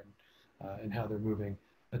are in there and how they're moving.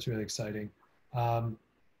 That's really exciting.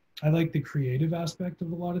 I like the creative aspect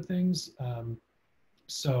of a lot of things.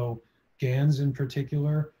 So GANs in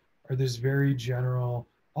particular are this very general,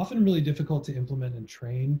 often really difficult to implement and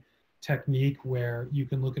train technique where you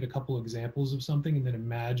can look at a couple examples of something and then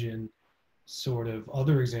imagine sort of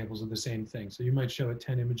other examples of the same thing. So you might show it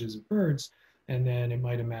 10 images of birds, and then it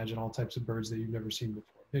might imagine all types of birds that you've never seen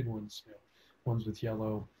before. Big ones, ones with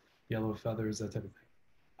yellow feathers, that type of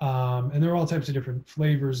thing. And there are all types of different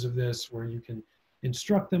flavors of this where you can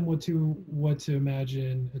instruct them what to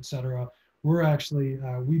imagine, etc. We're actually,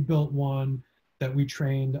 we built one that we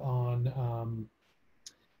trained on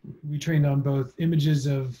both images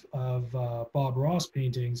of Bob Ross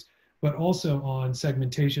paintings, but also on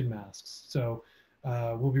segmentation masks. So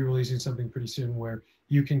we'll be releasing something pretty soon where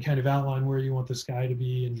you can kind of outline where you want the sky to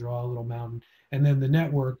be and draw a little mountain. And then the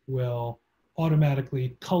network will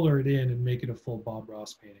automatically color it in and make it a full Bob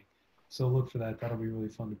Ross painting. So look for that. That'll be really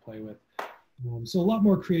fun to play with. So a lot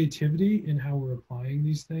more creativity in how we're applying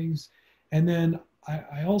these things. And then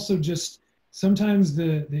I also just, sometimes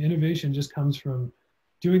the innovation just comes from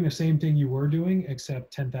doing the same thing you were doing,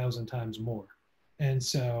 except 10,000 times more. And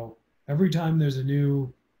so every time there's a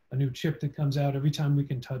new chip that comes out, every time we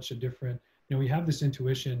can touch a different, we have this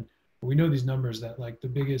intuition, we know these numbers that like the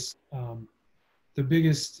biggest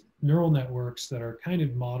neural networks that are kind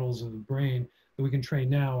of models of the brain that we can train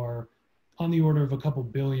now are on the order of a couple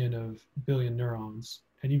billion neurons.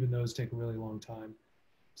 And even those take a really long time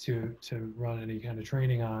to run any kind of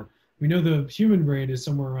training on. We know the human brain is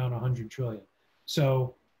somewhere around 100 trillion.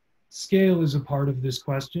 So scale is a part of this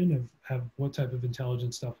question of what type of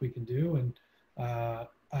intelligent stuff we can do. And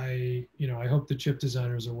I hope the chip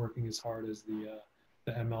designers are working as hard as the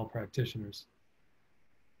ML practitioners.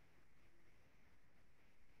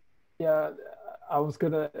 Yeah, I was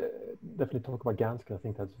gonna definitely talk about GANs because I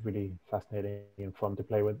think that's really fascinating and fun to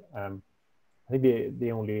play with. I think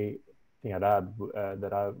the only thing I'd add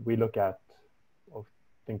we look at or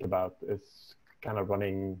think about is kind of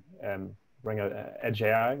running edge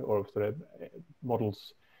AI or sort of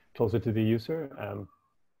models closer to the user,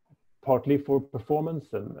 partly for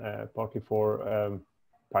performance and partly for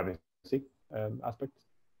privacy aspects.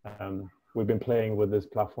 We've been playing with this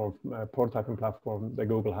platform, prototyping platform that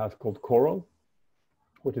Google has called Coral,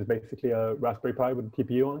 which is basically a Raspberry Pi with a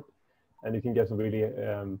TPU on it, and you can get some really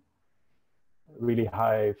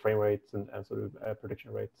high frame rates and sort of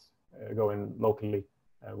prediction rates going locally,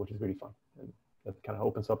 which is really fun. And that kind of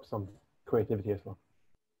opens up some creativity as well.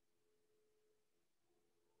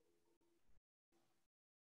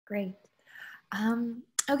 Great.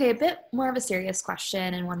 Okay, a bit more of a serious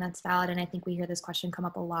question and one that's valid, and I think we hear this question come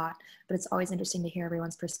up a lot, but it's always interesting to hear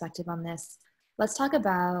everyone's perspective on this. Let's talk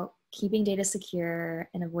about keeping data secure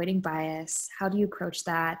and avoiding bias. How do you approach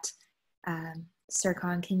that?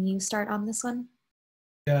 Serkan, can you start on this one?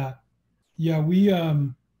 Yeah, we,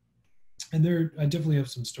 and I definitely have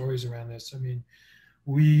some stories around this. I mean,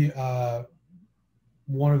 we,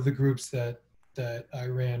 one of the groups that I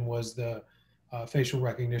ran was the facial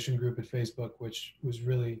recognition group at Facebook, which was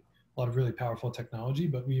really a lot of really powerful technology,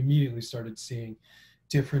 but we immediately started seeing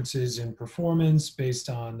differences in performance based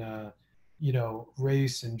on,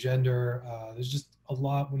 race and gender. There's just a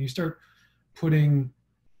lot, when you start putting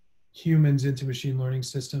humans into machine learning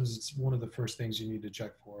systems, it's one of the first things you need to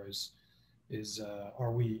check for is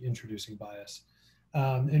are we introducing bias?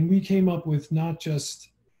 And we came up with not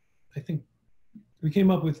just,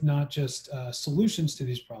 solutions to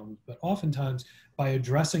these problems, but oftentimes by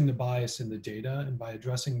addressing the bias in the data and by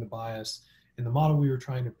addressing the bias in the model we were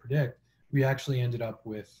trying to predict, we actually ended up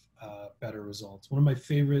with better results. One of my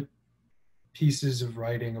favorite pieces of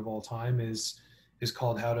writing of all time is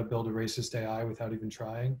called "How to Build a Racist AI Without Even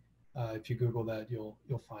Trying." If you Google that, you'll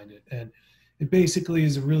find it. And it basically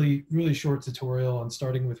is a really short tutorial on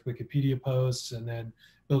starting with Wikipedia posts and then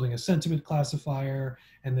building a sentiment classifier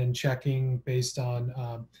and then checking based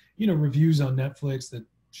on reviews on Netflix that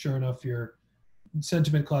sure enough your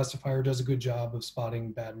sentiment classifier does a good job of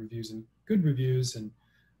spotting bad reviews and good reviews, and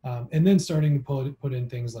then starting to put in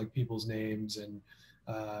things like people's names and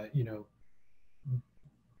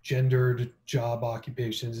gendered job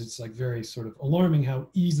occupations. It's like very sort of alarming how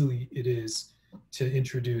easily it is to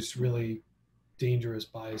introduce really dangerous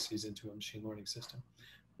biases into a machine learning system.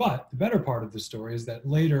 But the better part of the story is that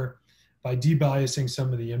later, by debiasing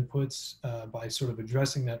some of the inputs, by sort of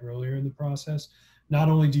addressing that earlier in the process, not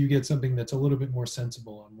only do you get something that's a little bit more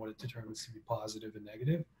sensible on what it determines to be positive and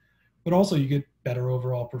negative, but also you get better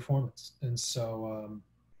overall performance. And so,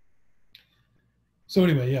 so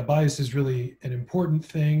anyway, yeah, bias is really an important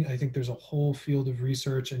thing. I think there's a whole field of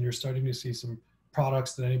research, and you're starting to see some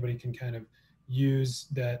products that anybody can kind of use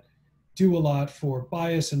that do a lot for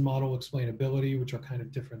bias and model explainability, which are kind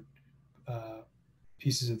of different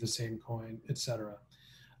pieces of the same coin, et cetera.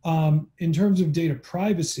 In terms of data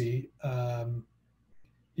privacy,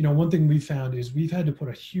 one thing we found is we've had to put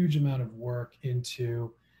a huge amount of work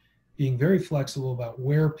into being very flexible about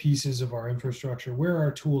where pieces of our infrastructure, where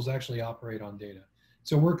our tools actually operate on data.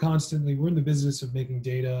 So we're in the business of making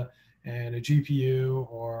data and a GPU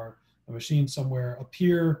or a machine somewhere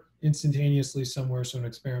appear instantaneously somewhere so an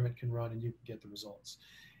experiment can run and you can get the results.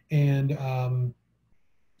 And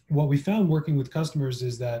what we found working with customers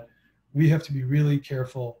is that we have to be really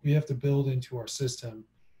careful. We have to build into our system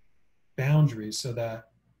boundaries so that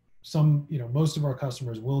most of our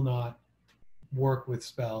customers will not work with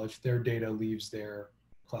Spell if their data leaves their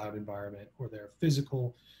cloud environment or their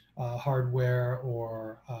physical hardware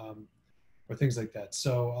or things like that.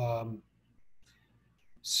 So,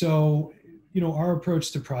 our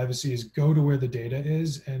approach to privacy is go to where the data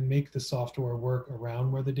is and make the software work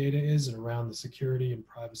around where the data is and around the security and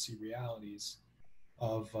privacy realities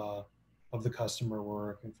of the customer we're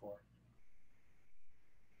working for.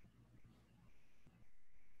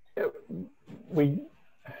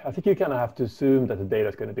 I think you kind of have to assume that the data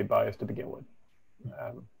is going to be biased to begin with,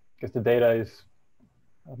 because the data is,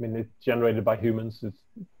 it's generated by humans, it's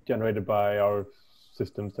generated by our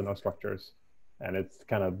systems and our structures, and it's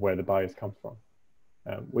kind of where the bias comes from.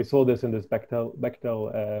 We saw this in this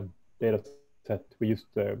Bechtel data set. We used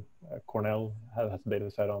Cornell has a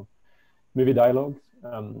data set on movie dialogues,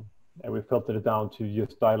 and we filtered it down to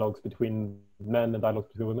just dialogues between men and dialogues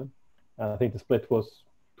between women. I think the split was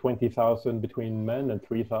 20,000 between men and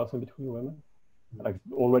 3,000 between women. Like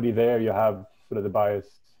already there, you have sort of the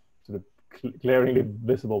bias sort of glaringly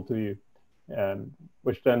visible to you,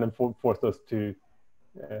 which then forced us to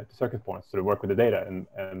circuit points to work with the data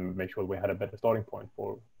and make sure we had a better starting point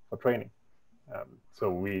for training. So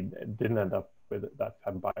we didn't end up with that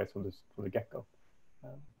type of bias from the get-go.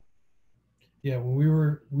 Yeah, when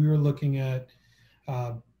we were looking at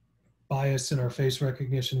bias in our face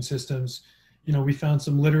recognition systems, we found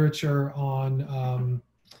some literature on,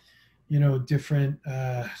 different,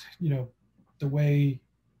 the way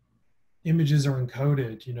images are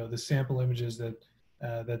encoded, the sample images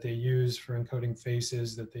that they use for encoding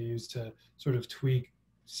faces, that they use to sort of tweak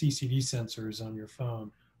CCD sensors on your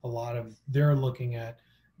phone. They're looking at,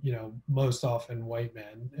 most often white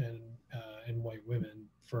men and white women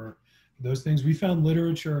for those things. We found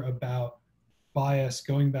literature about bias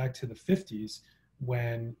going back to the 50s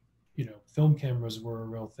when, film cameras were a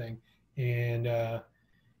real thing. And,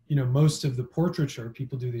 most of the portraiture,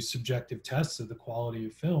 people do these subjective tests of the quality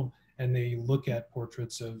of film, and they look at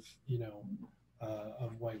portraits of,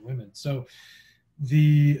 of white women. So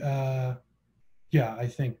I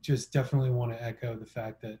think just definitely want to echo the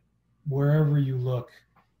fact that wherever you look,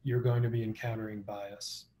 you're going to be encountering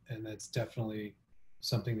bias. And that's definitely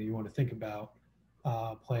something that you want to think about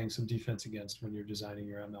playing some defense against when you're designing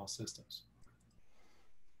your ML systems.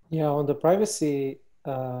 Yeah, on the privacy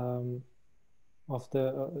of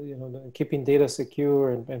the keeping data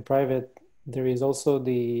secure and private, there is also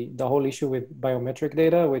the whole issue with biometric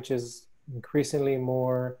data, which is increasingly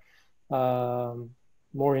more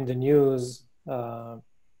in the news.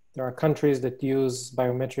 There are countries that use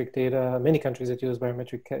biometric data, many countries that use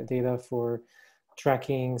biometric data for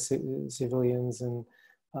tracking civilians and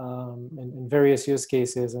various use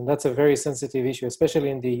cases. And that's a very sensitive issue, especially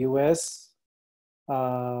in the US. There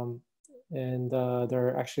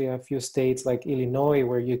are actually a few states like Illinois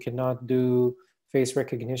where you cannot do face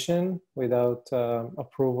recognition without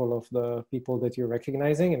approval of the people that you're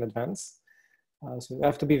recognizing in advance. So you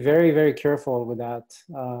have to be very, very careful with that.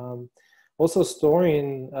 Also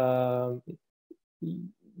storing,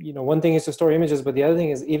 one thing is to store images, but the other thing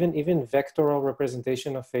is even vectoral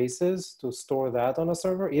representation of faces, to store that on a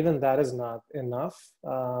server, even that is not enough.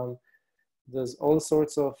 There's all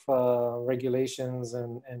sorts of regulations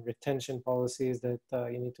and retention policies that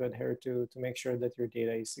you need to adhere to make sure that your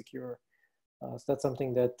data is secure. So that's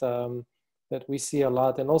something that that we see a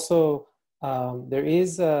lot. And also there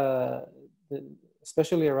is,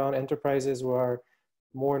 especially around enterprises who are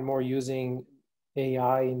more and more using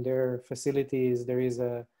AI in their facilities, there is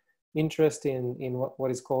a interest in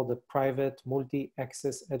what is called the private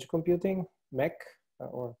multi-access edge computing, MEC,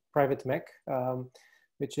 or private MEC,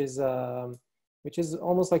 which is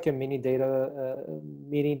almost like a mini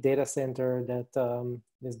data center that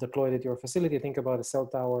is deployed at your facility. Think about a cell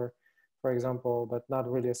tower, for example, but not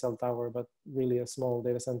really a cell tower, but really a small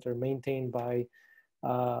data center maintained by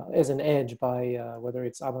as an edge by whether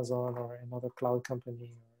it's Amazon or another cloud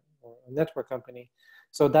company or a network company.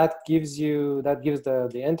 So that gives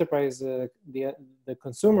the enterprise, the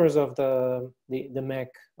consumers of the MEC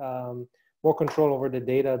more control over the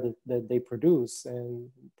data that they produce, and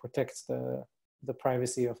protects the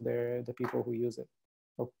privacy of the people who use it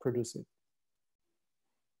or produce it.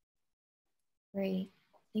 Great.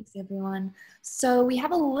 Thanks, everyone. So we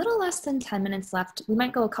have a little less than 10 minutes left. We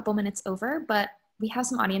might go a couple minutes over, but we have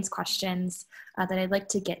some audience questions that I'd like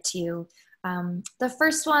to get to. The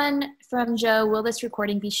first one from Joe: will this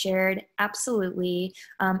recording be shared? Absolutely.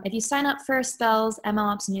 If you sign up for Spell's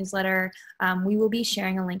MLOps newsletter, we will be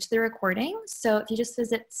sharing a link to the recording. So if you just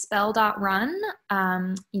visit spell.run,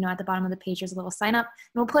 at the bottom of the page, there's a little sign up,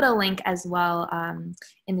 and we'll put a link as well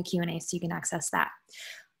in the Q&A so you can access that.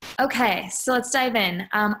 Okay, so let's dive in.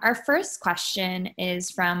 Our first question is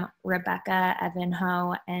from Rebecca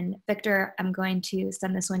Evanho, and Victor, I'm going to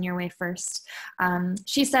send this one your way first.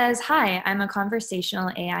 She says, "Hi, I'm a conversational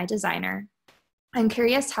AI designer. I'm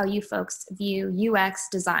curious how you folks view UX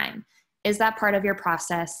design. Is that part of your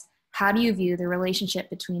process? How do you view the relationship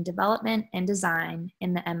between development and design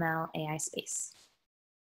in the ML AI space?"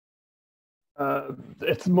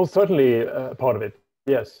 It's most certainly part of it,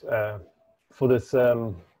 yes. For this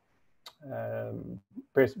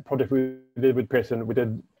project we did with Pearson, we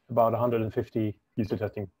did about 150 user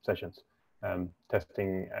testing sessions,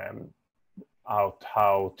 testing out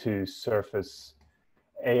how to surface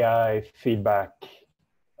AI feedback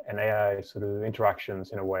and AI sort of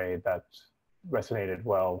interactions in a way that resonated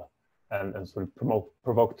well and sort of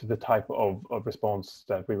provoked the type of response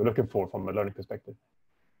that we were looking for from a learning perspective.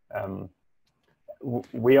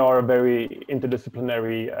 We are a very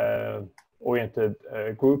interdisciplinary oriented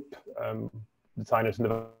group. Designers and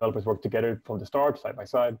developers work together from the start, side by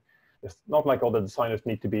side. It's not like all the designers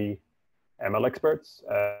need to be ML experts,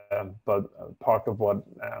 but part of what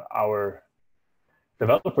our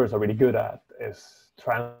developers are really good at is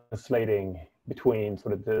translating between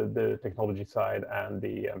sort of the technology side and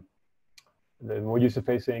the more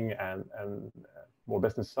user-facing and more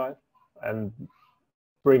business side, and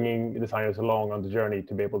bringing designers along on the journey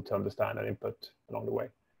to be able to understand and input along the way.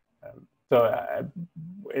 So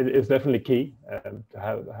it's definitely key to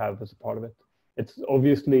have as a part of it. It's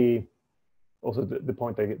obviously also the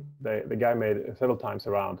point that the guy made several times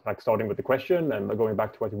around, like, starting with the question and going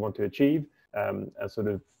back to what you want to achieve, and sort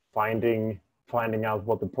of finding out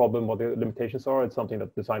what the problem, what the limitations are. It's something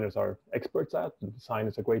that designers are experts at. Design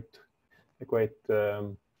is a great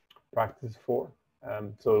practice for.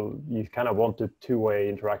 So you kind of want a two-way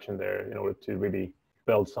interaction there in order to really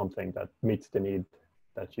build something that meets the need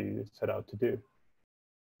that you set out to do.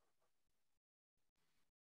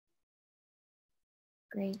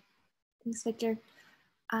 Great. Thanks, Victor.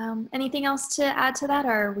 Anything else to add to that,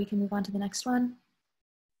 or we can move on to the next one?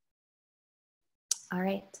 All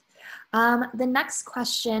right. The next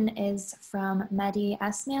question is from Mehdi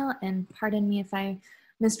Esmail, and pardon me if I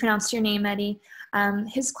mispronounced your name, Mehdi.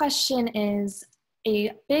 His question is,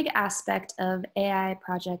 a big aspect of AI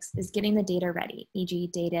projects is getting the data ready,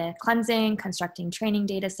 e.g. data cleansing, constructing training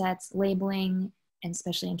data sets, labeling, and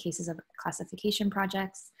especially in cases of classification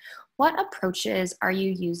projects. What approaches are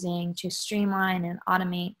you using to streamline and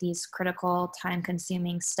automate these critical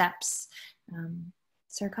time-consuming steps?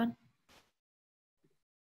 Serkan?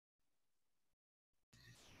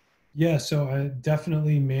 Yeah, so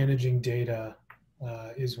definitely managing data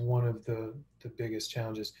is one of the biggest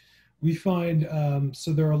challenges. We find,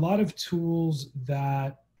 so there are a lot of tools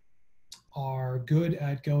that are good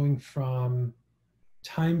at going from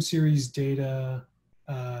time series data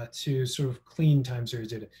to sort of clean time series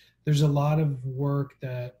data. there's a lot of work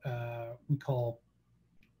that we call,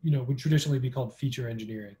 would traditionally be called feature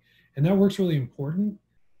engineering. And that work's really important.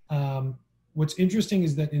 What's interesting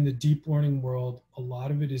is that in the deep learning world, a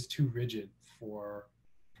lot of it is too rigid for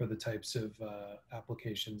the types of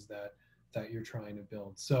applications that you're trying to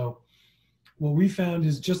build. So what we found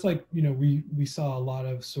is just like, we saw a lot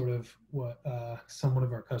of sort of what one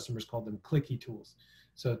of our customers called them clicky tools.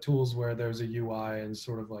 So tools where there's a UI and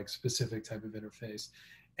sort of like specific type of interface.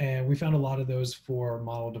 And we found a lot of those for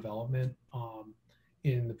model development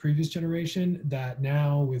in the previous generation, that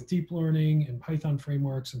now with deep learning and Python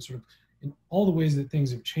frameworks and sort of in all the ways that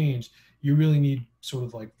things have changed, you really need sort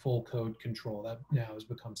of like full code control. That now has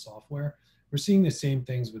become software. We're seeing the same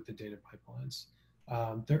things with the data pipelines.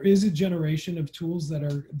 There is a generation of tools that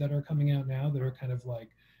are coming out now that are kind of like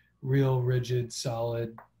real rigid,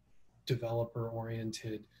 solid,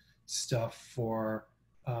 developer-oriented stuff for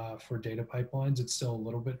data pipelines. It's still a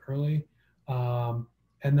little bit early,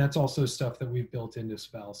 and that's also stuff that we've built into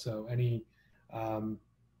Spell. So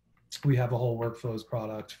we have a whole workflows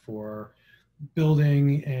product for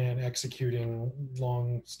building and executing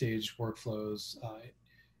long stage workflows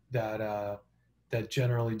that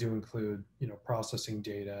generally do include, processing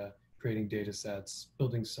data, creating data sets,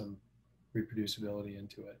 building some reproducibility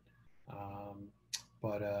into it.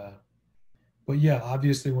 But yeah,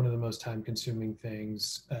 obviously one of the most time-consuming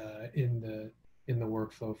things in the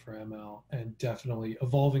workflow for ML, and definitely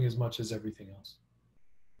evolving as much as everything else.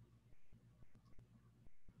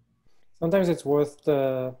 Sometimes it's worth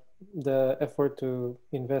the effort to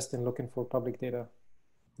invest in looking for public data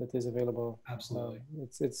that is available. Absolutely.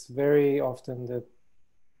 It's very often that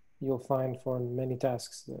you'll find for many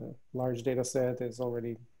tasks, the large data set is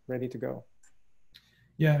already ready to go.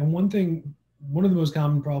 Yeah, and one of the most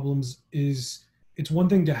common problems is it's one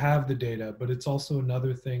thing to have the data, but it's also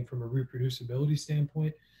another thing from a reproducibility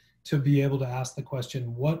standpoint to be able to ask the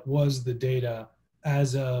question, what was the data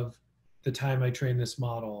as of the time I trained this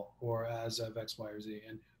model, or as of X, Y, or Z?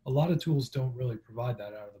 And a lot of tools don't really provide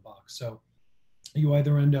that out of the box. So you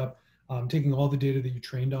either end up taking all the data that you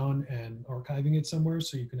trained on and archiving it somewhere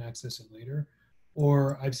so you can access it later.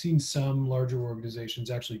 Or I've seen some larger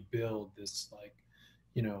organizations actually build this, like,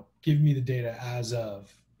 give me the data as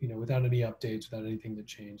of, without any updates, without anything that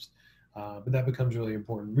changed. But that becomes really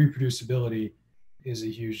important. Reproducibility is a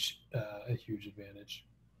huge advantage.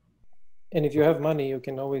 And if you have money, you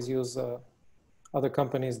can always use other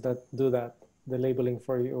companies that do that, the labeling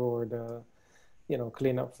for you, or the,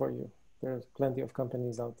 cleanup for you. There's plenty of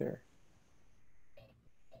companies out there.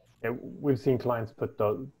 Yeah, we've seen clients put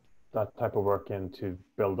that type of work in to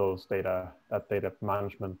build that data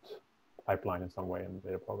management pipeline in some way in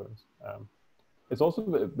data programs. It's also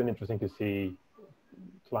been interesting to see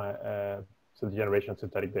so the generation of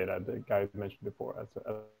synthetic data, the guy mentioned before, as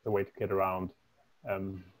a way to get around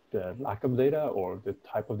the lack of data or the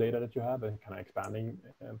type of data that you have, and kind of expanding.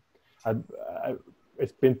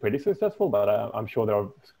 It's been pretty successful, but I'm sure there are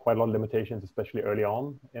quite a lot of limitations, especially early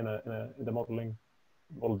on in the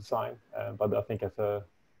model design. But I think as a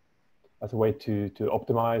way to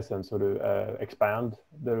optimize and sort of expand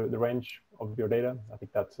the range of your data, I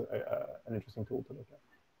think that's an interesting tool to look at.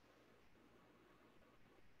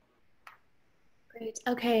 Great.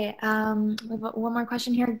 Okay, we have one more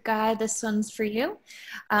question here. Guy, this one's for you.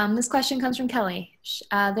 This question comes from Kelly.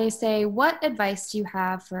 They say, what advice do you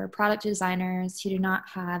have for product designers who do not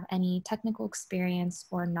have any technical experience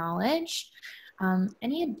or knowledge?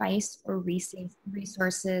 Any advice or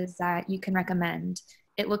resources that you can recommend?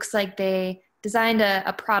 It looks like they designed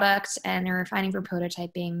a product and they're refining for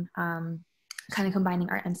prototyping, kind of combining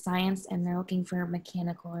art and science, and they're looking for a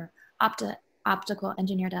mechanical or optical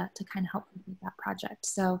engineer to kind of help complete that project.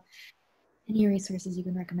 So any resources you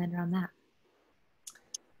can recommend around that?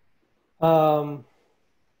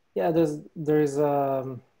 Yeah, there's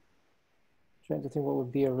trying to think what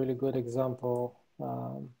would be a really good example.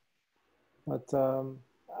 But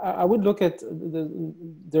I would look at,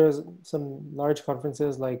 there's some large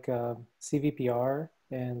conferences like CVPR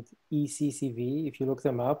and ECCV. If you look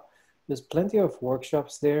them up, there's plenty of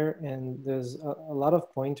workshops there, and there's a lot of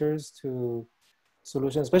pointers to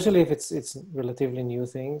solutions, especially if it's relatively new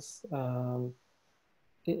things.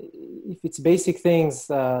 If it's basic things,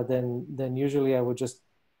 then usually I would just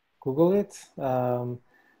Google it.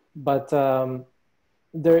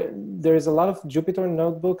 There's a lot of Jupyter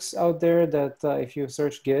notebooks out there that if you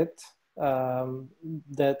search Git,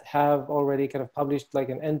 that have already kind of published like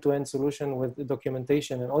an end-to-end solution with the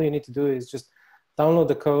documentation, and all you need to do is just download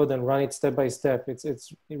the code and run it step by step.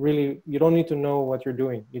 It's really, you don't need to know what you're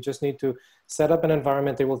doing. You just need to set up an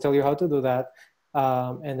environment. They will tell you how to do that,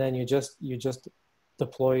 and then you just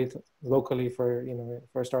deploy it locally for,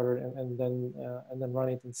 for a starter, and then run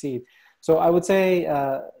it in seed. So I would say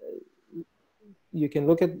you can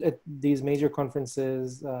look at these major conferences,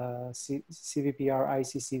 CVPR,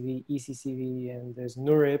 ICCV, ECCV, and there's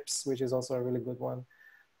NeurIPS, which is also a really good one.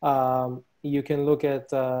 You can look at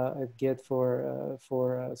Git for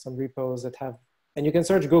some repos that have, and you can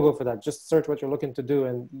search Google for that. Just search what you're looking to do,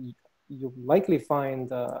 and you'll likely find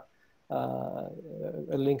a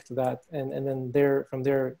link to that. And then from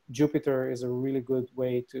there, Jupyter is a really good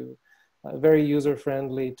way to, a very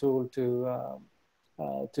user-friendly tool to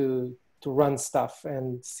run stuff and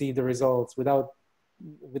see the results without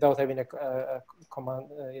having a command,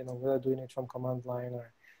 without doing it from command line, or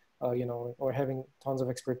or having tons of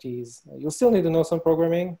expertise. You'll still need to know some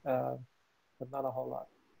programming, but not a whole lot.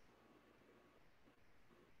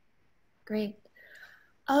 Great.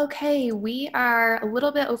 Okay, we are a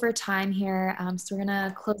little bit over time here, so we're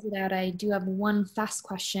gonna close it out. I do have one fast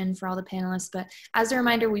question for all the panelists, but as a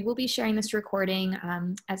reminder, we will be sharing this recording.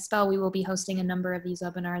 At Spell, we will be hosting a number of these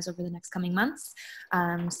webinars over the next coming months.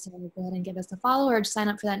 So go ahead and give us a follow or just sign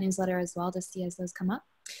up for that newsletter as well to see as those come up.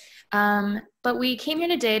 But we came here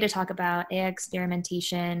today to talk about AI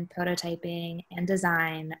experimentation, prototyping, and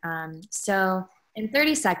design. So in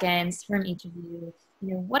 30 seconds from each of you,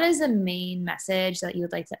 what is the main message that you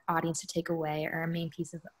would like the audience to take away, or a main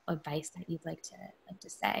piece of advice that you'd like to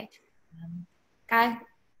say? Guy,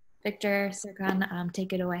 Victor, Serkan,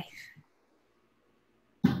 take it away.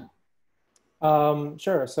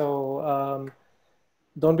 Sure. So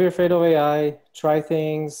don't be afraid of AI. Try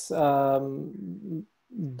things.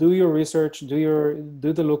 Do your research. Do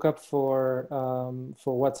the lookup for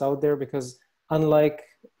what's out there, because unlike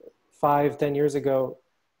 5-10 years ago,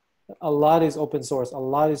 a lot is open source, a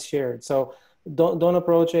lot is shared. So don't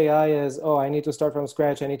approach AI as, oh, I need to start from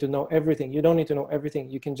scratch, I need to know everything. You don't need to know everything.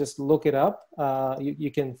 You can just look it up. You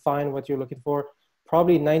can find what you're looking for.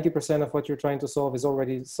 Probably 90% of what you're trying to solve is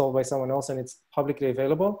already solved by someone else, and it's publicly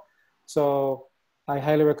available. So I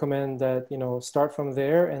highly recommend that, start from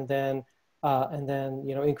there, and then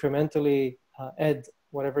incrementally add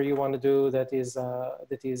whatever you want to do that is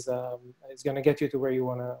going to get you to where you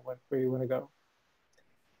want to go.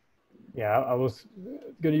 Yeah, I was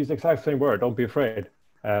going to use the exact same word. Don't be afraid.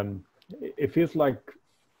 It feels like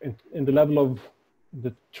in the level of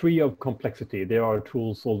the tree of complexity, there are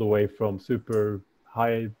tools all the way from super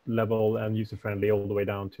high level and user friendly all the way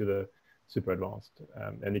down to the super advanced.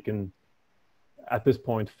 And you can, at this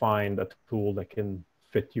point, find a tool that can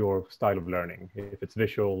fit your style of learning. If it's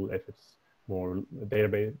visual, if it's more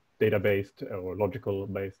data-based or logical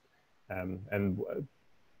based, and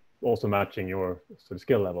also matching your sort of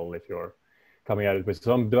skill level if you're coming at it with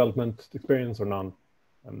some development experience or none.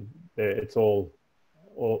 It's all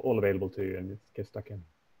available to you, and you get stuck in.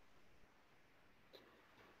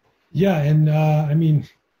 Yeah, and I mean,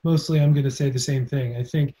 mostly I'm going to say the same thing. I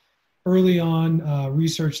think early on,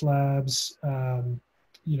 research labs,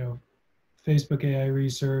 Facebook AI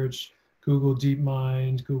research, Google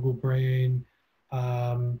DeepMind, Google Brain,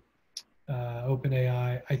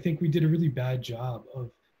 OpenAI, I think we did a really bad job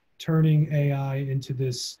of turning AI into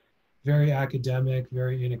this very academic,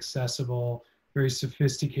 very inaccessible, very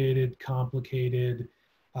sophisticated, complicated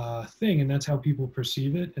thing. And that's how people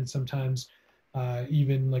perceive it. And sometimes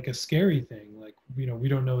even like a scary thing, like, we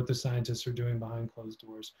don't know what the scientists are doing behind closed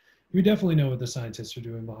doors. We definitely know what the scientists are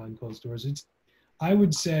doing behind closed doors. I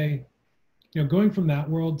would say, going from that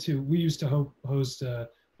world to, we used to host a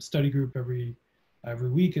study group every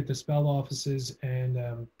week at the Spell offices,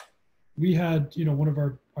 and we had, one of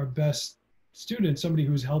our best students, somebody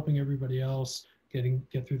who was helping everybody else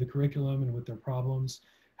get through the curriculum and with their problems,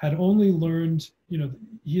 had only learned,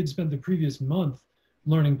 he had spent the previous month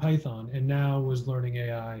learning Python, and now was learning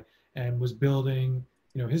AI and was building,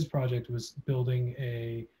 his project was building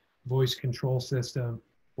a voice control system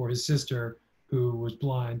for his sister, who was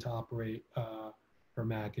blind, to operate her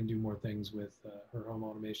Mac and do more things with her home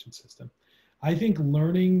automation system. I think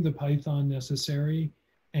learning the Python necessary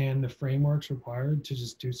and the frameworks required to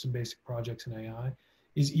just do some basic projects in AI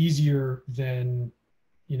is easier than,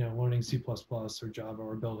 learning C++ or Java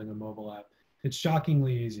or building a mobile app. It's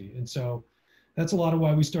shockingly easy. And so that's a lot of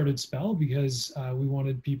why we started Spell, because we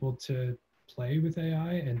wanted people to play with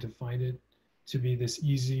AI and to find it to be this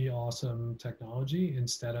easy, awesome technology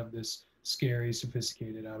instead of this scary,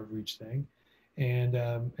 sophisticated, out of reach thing. And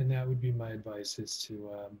that would be my advice, is to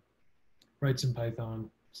write some Python,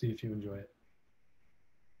 see if you enjoy it.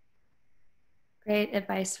 Great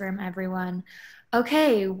advice from everyone.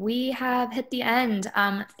 Okay, we have hit the end.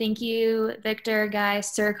 Thank you, Victor, Guy,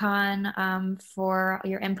 Serkan, for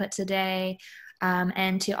your input today.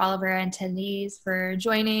 and to all of our attendees for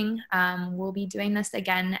joining. We'll be doing this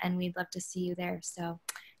again, and we'd love to see you there. So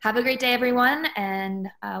have a great day, everyone, and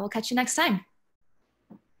we'll catch you next time.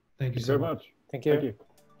 Thank you Thank you very so much. much. Thank you. Thank you.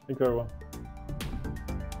 Thank you, everyone.